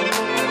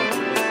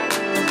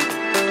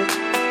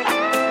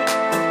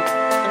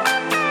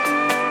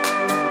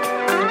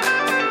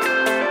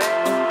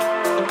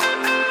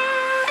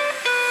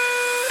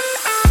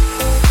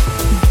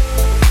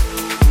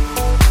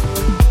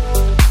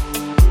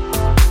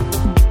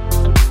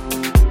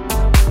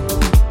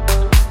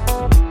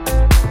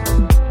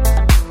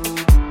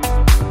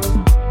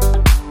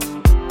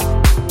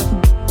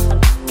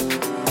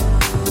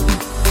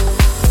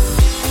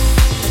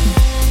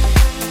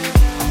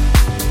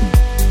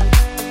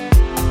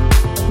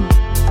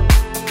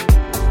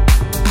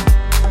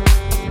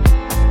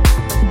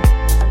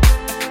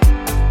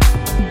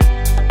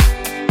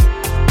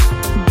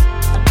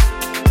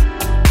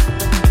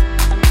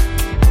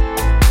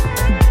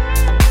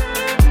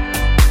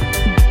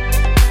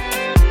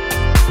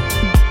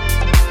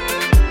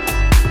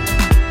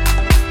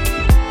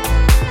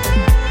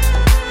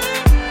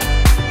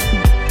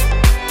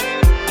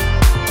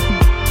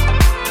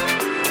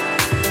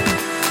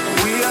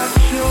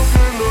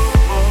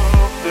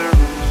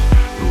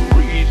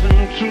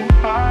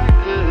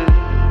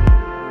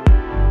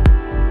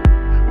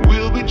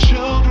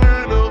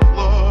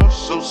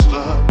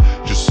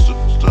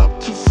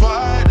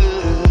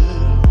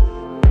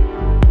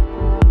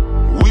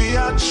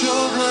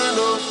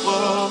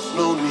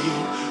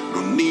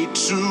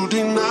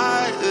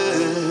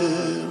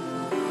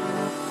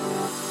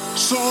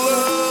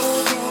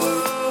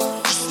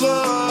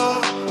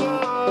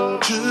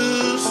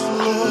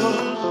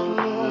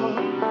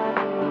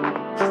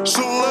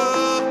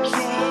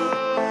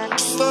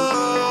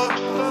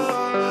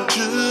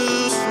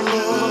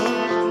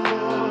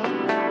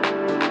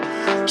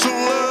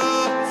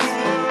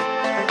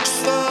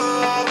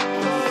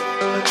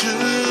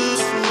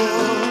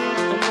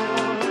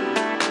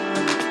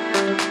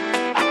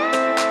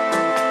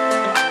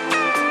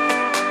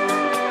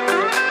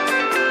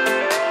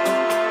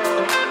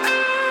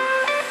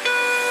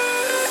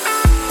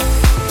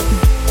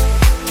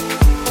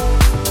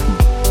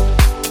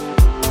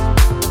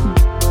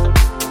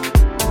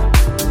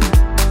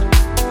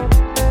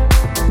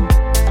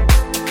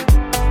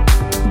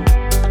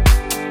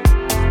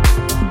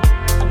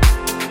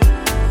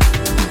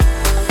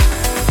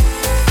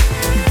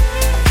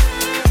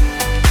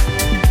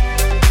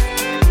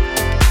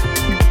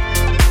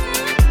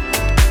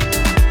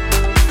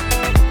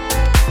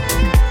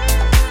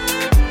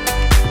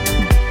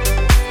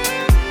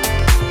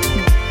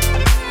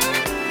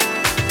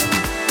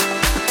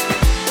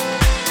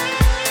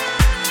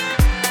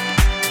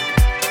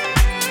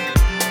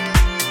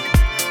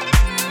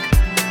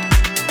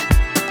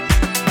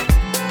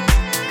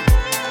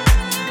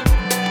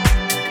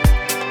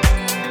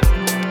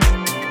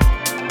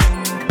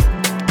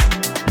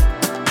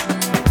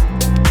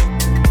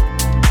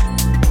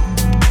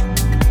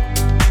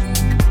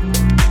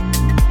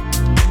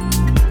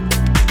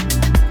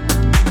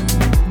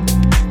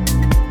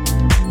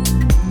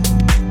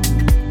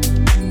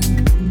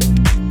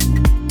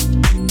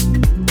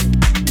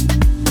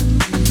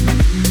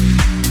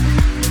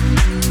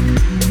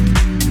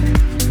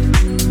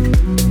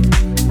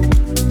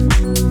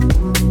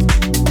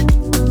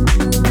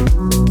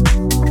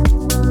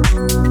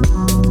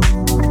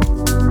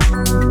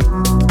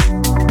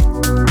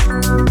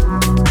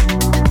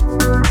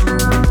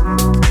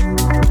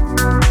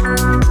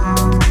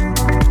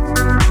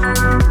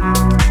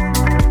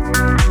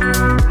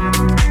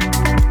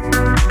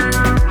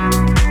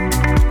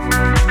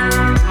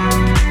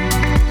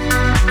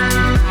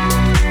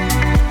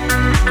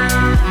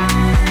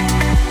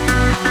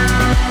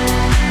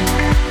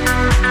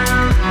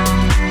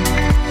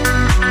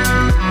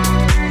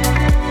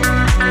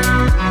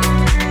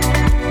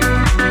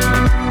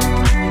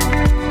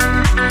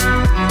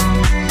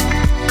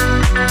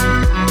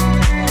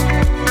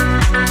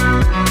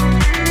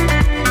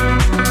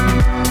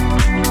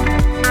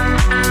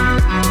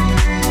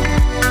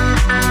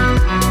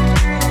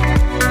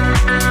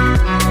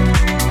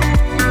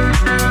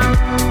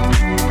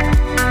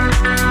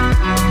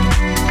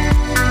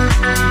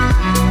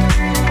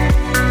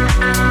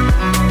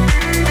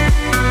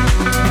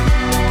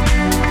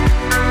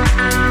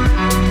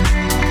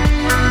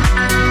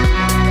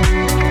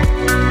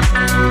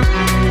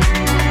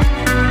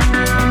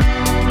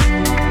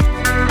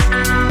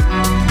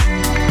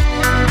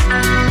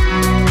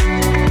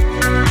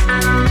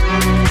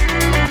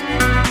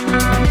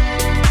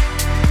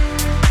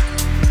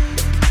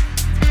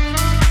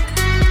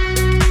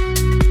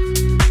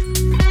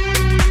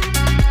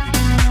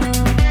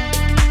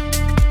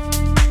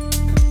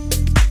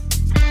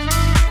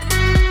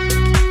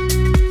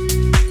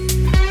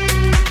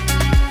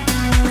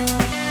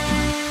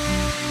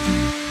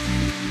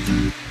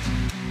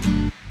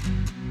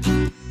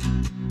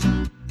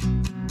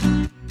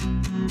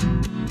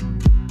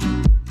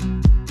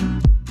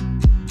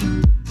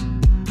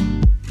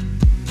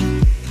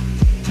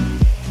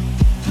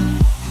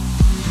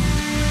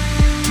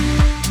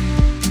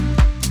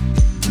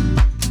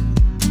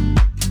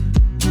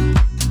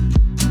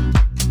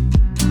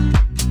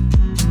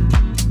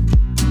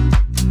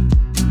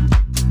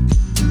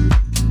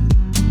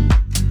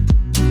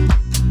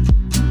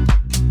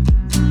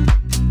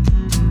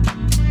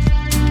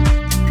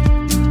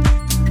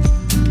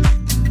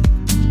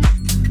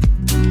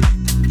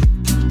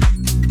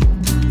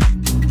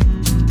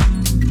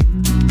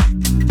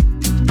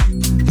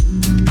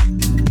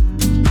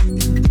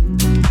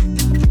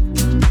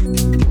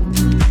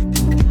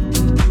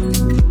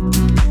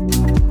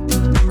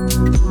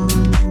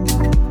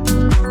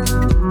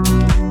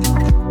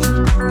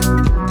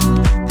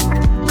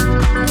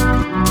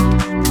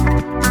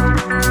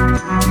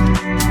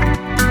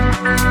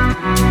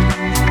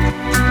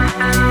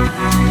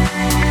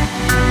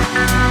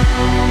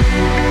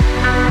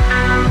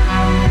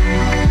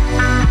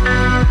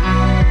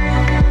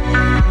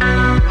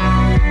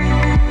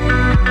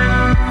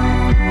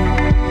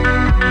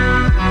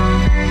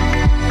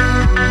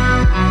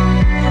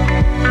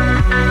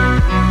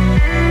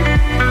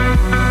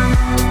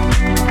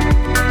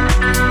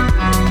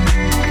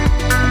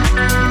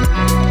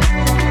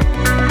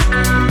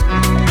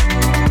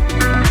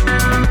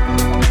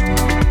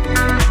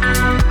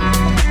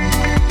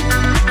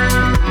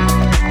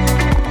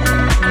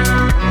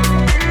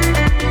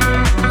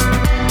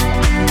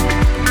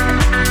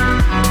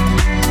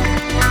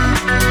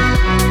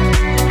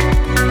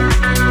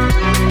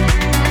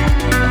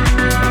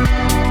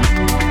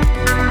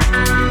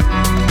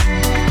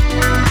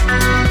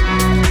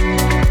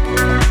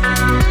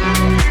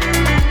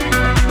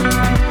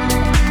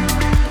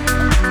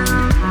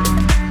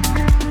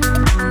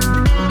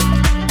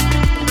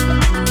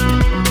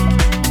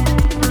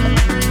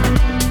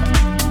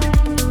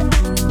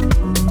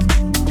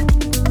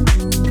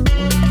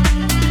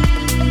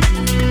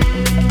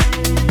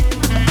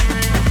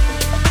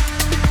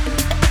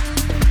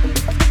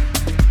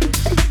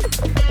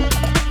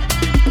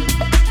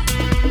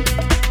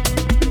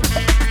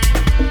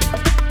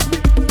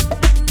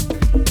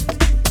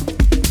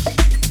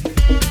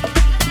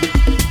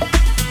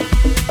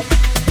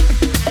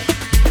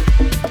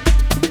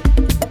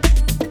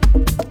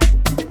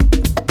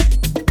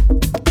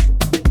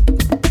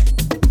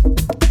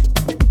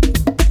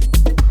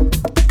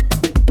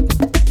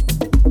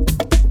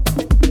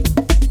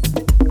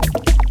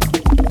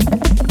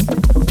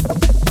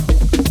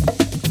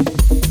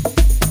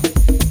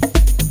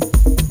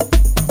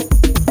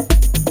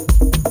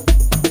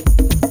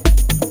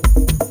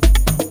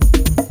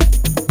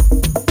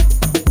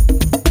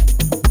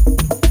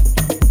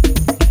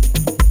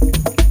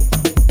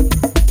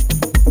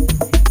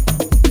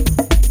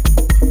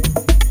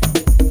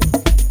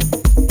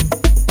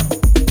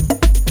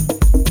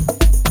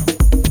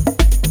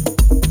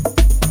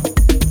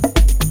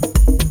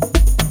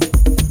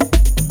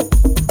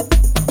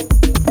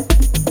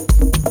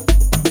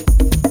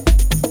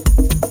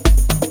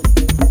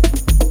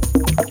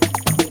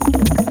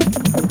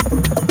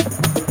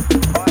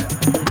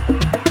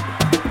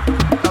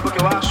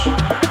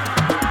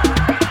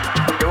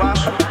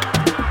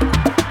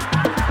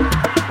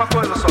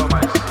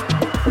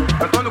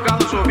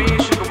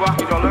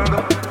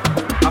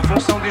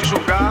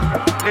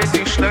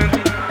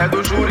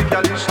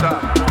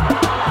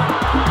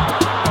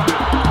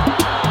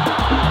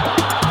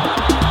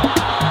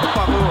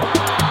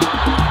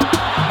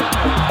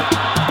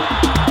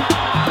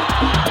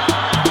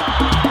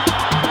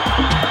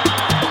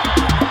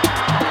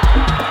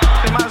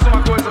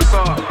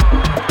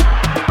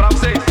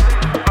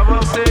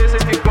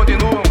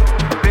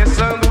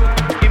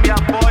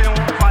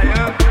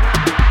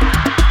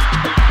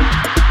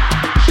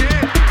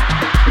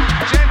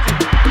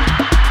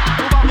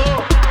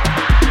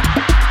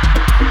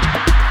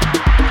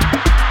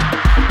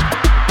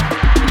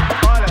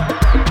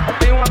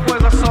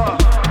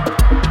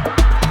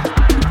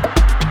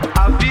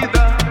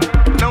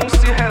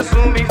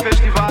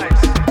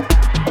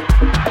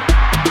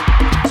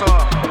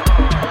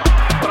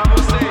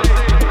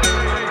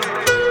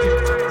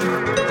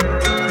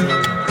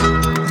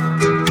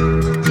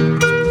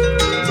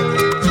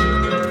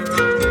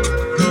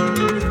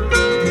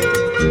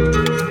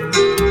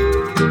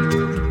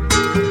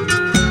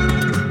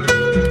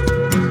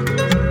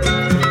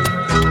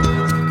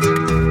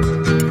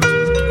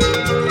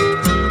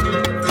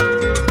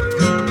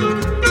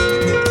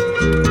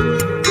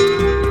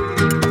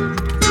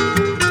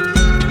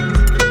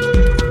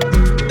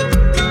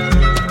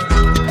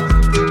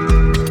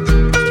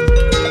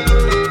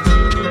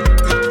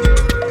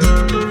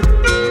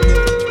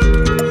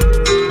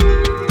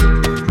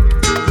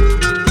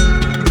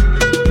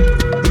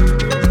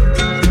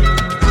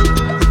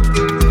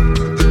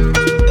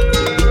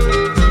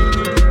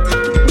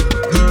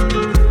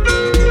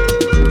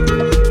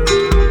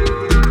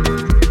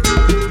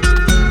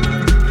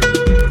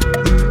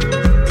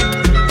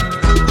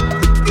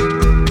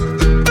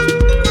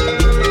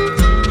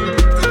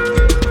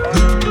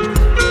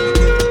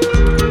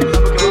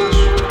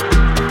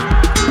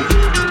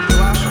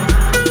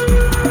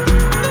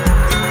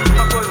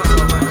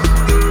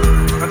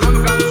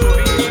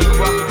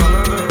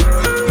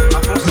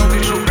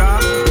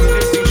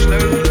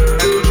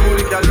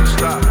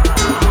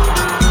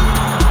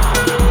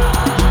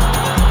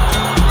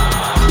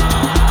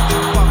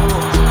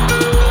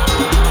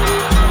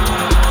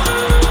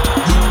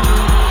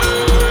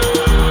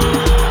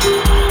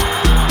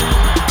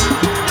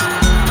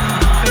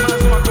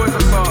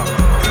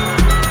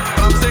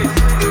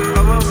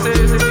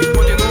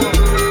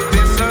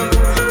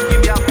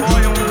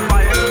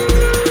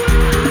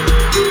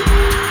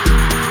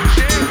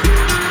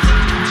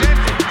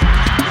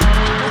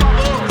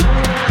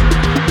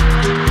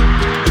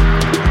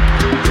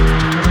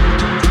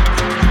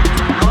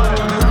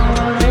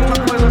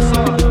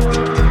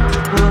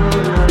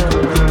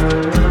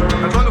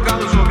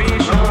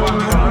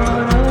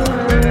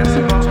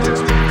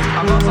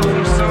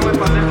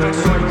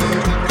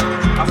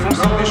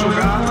 me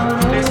julgar,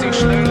 nesse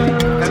instante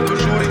é do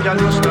júri que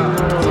ali está.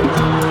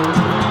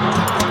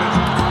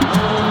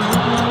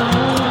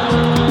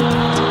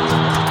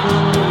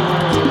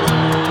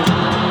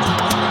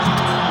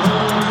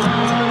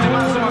 Tem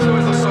mais uma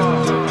coisa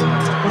só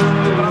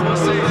pra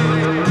vocês.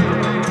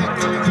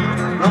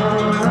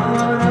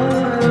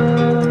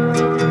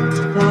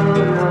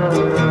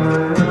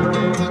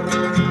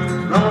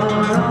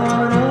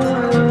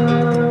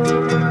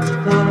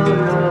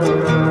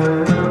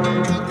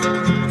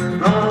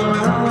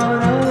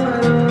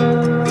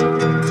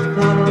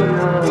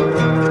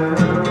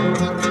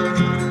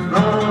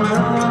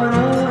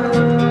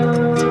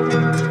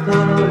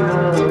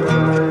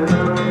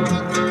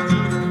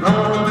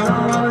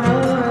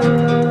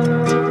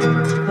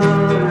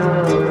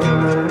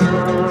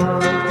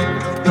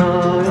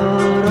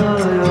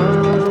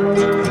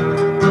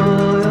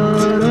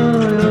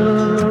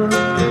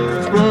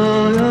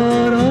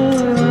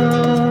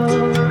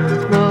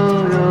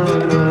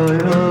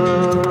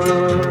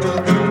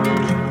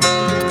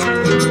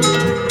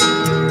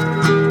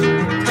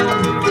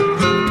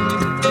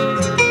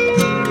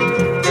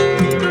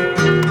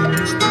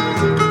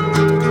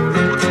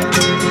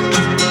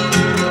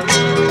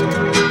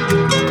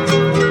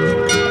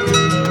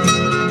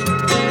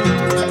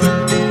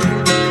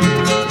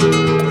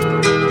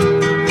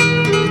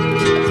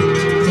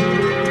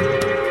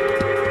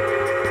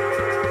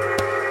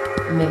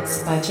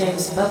 Mixed by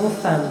James Bubble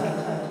Funk.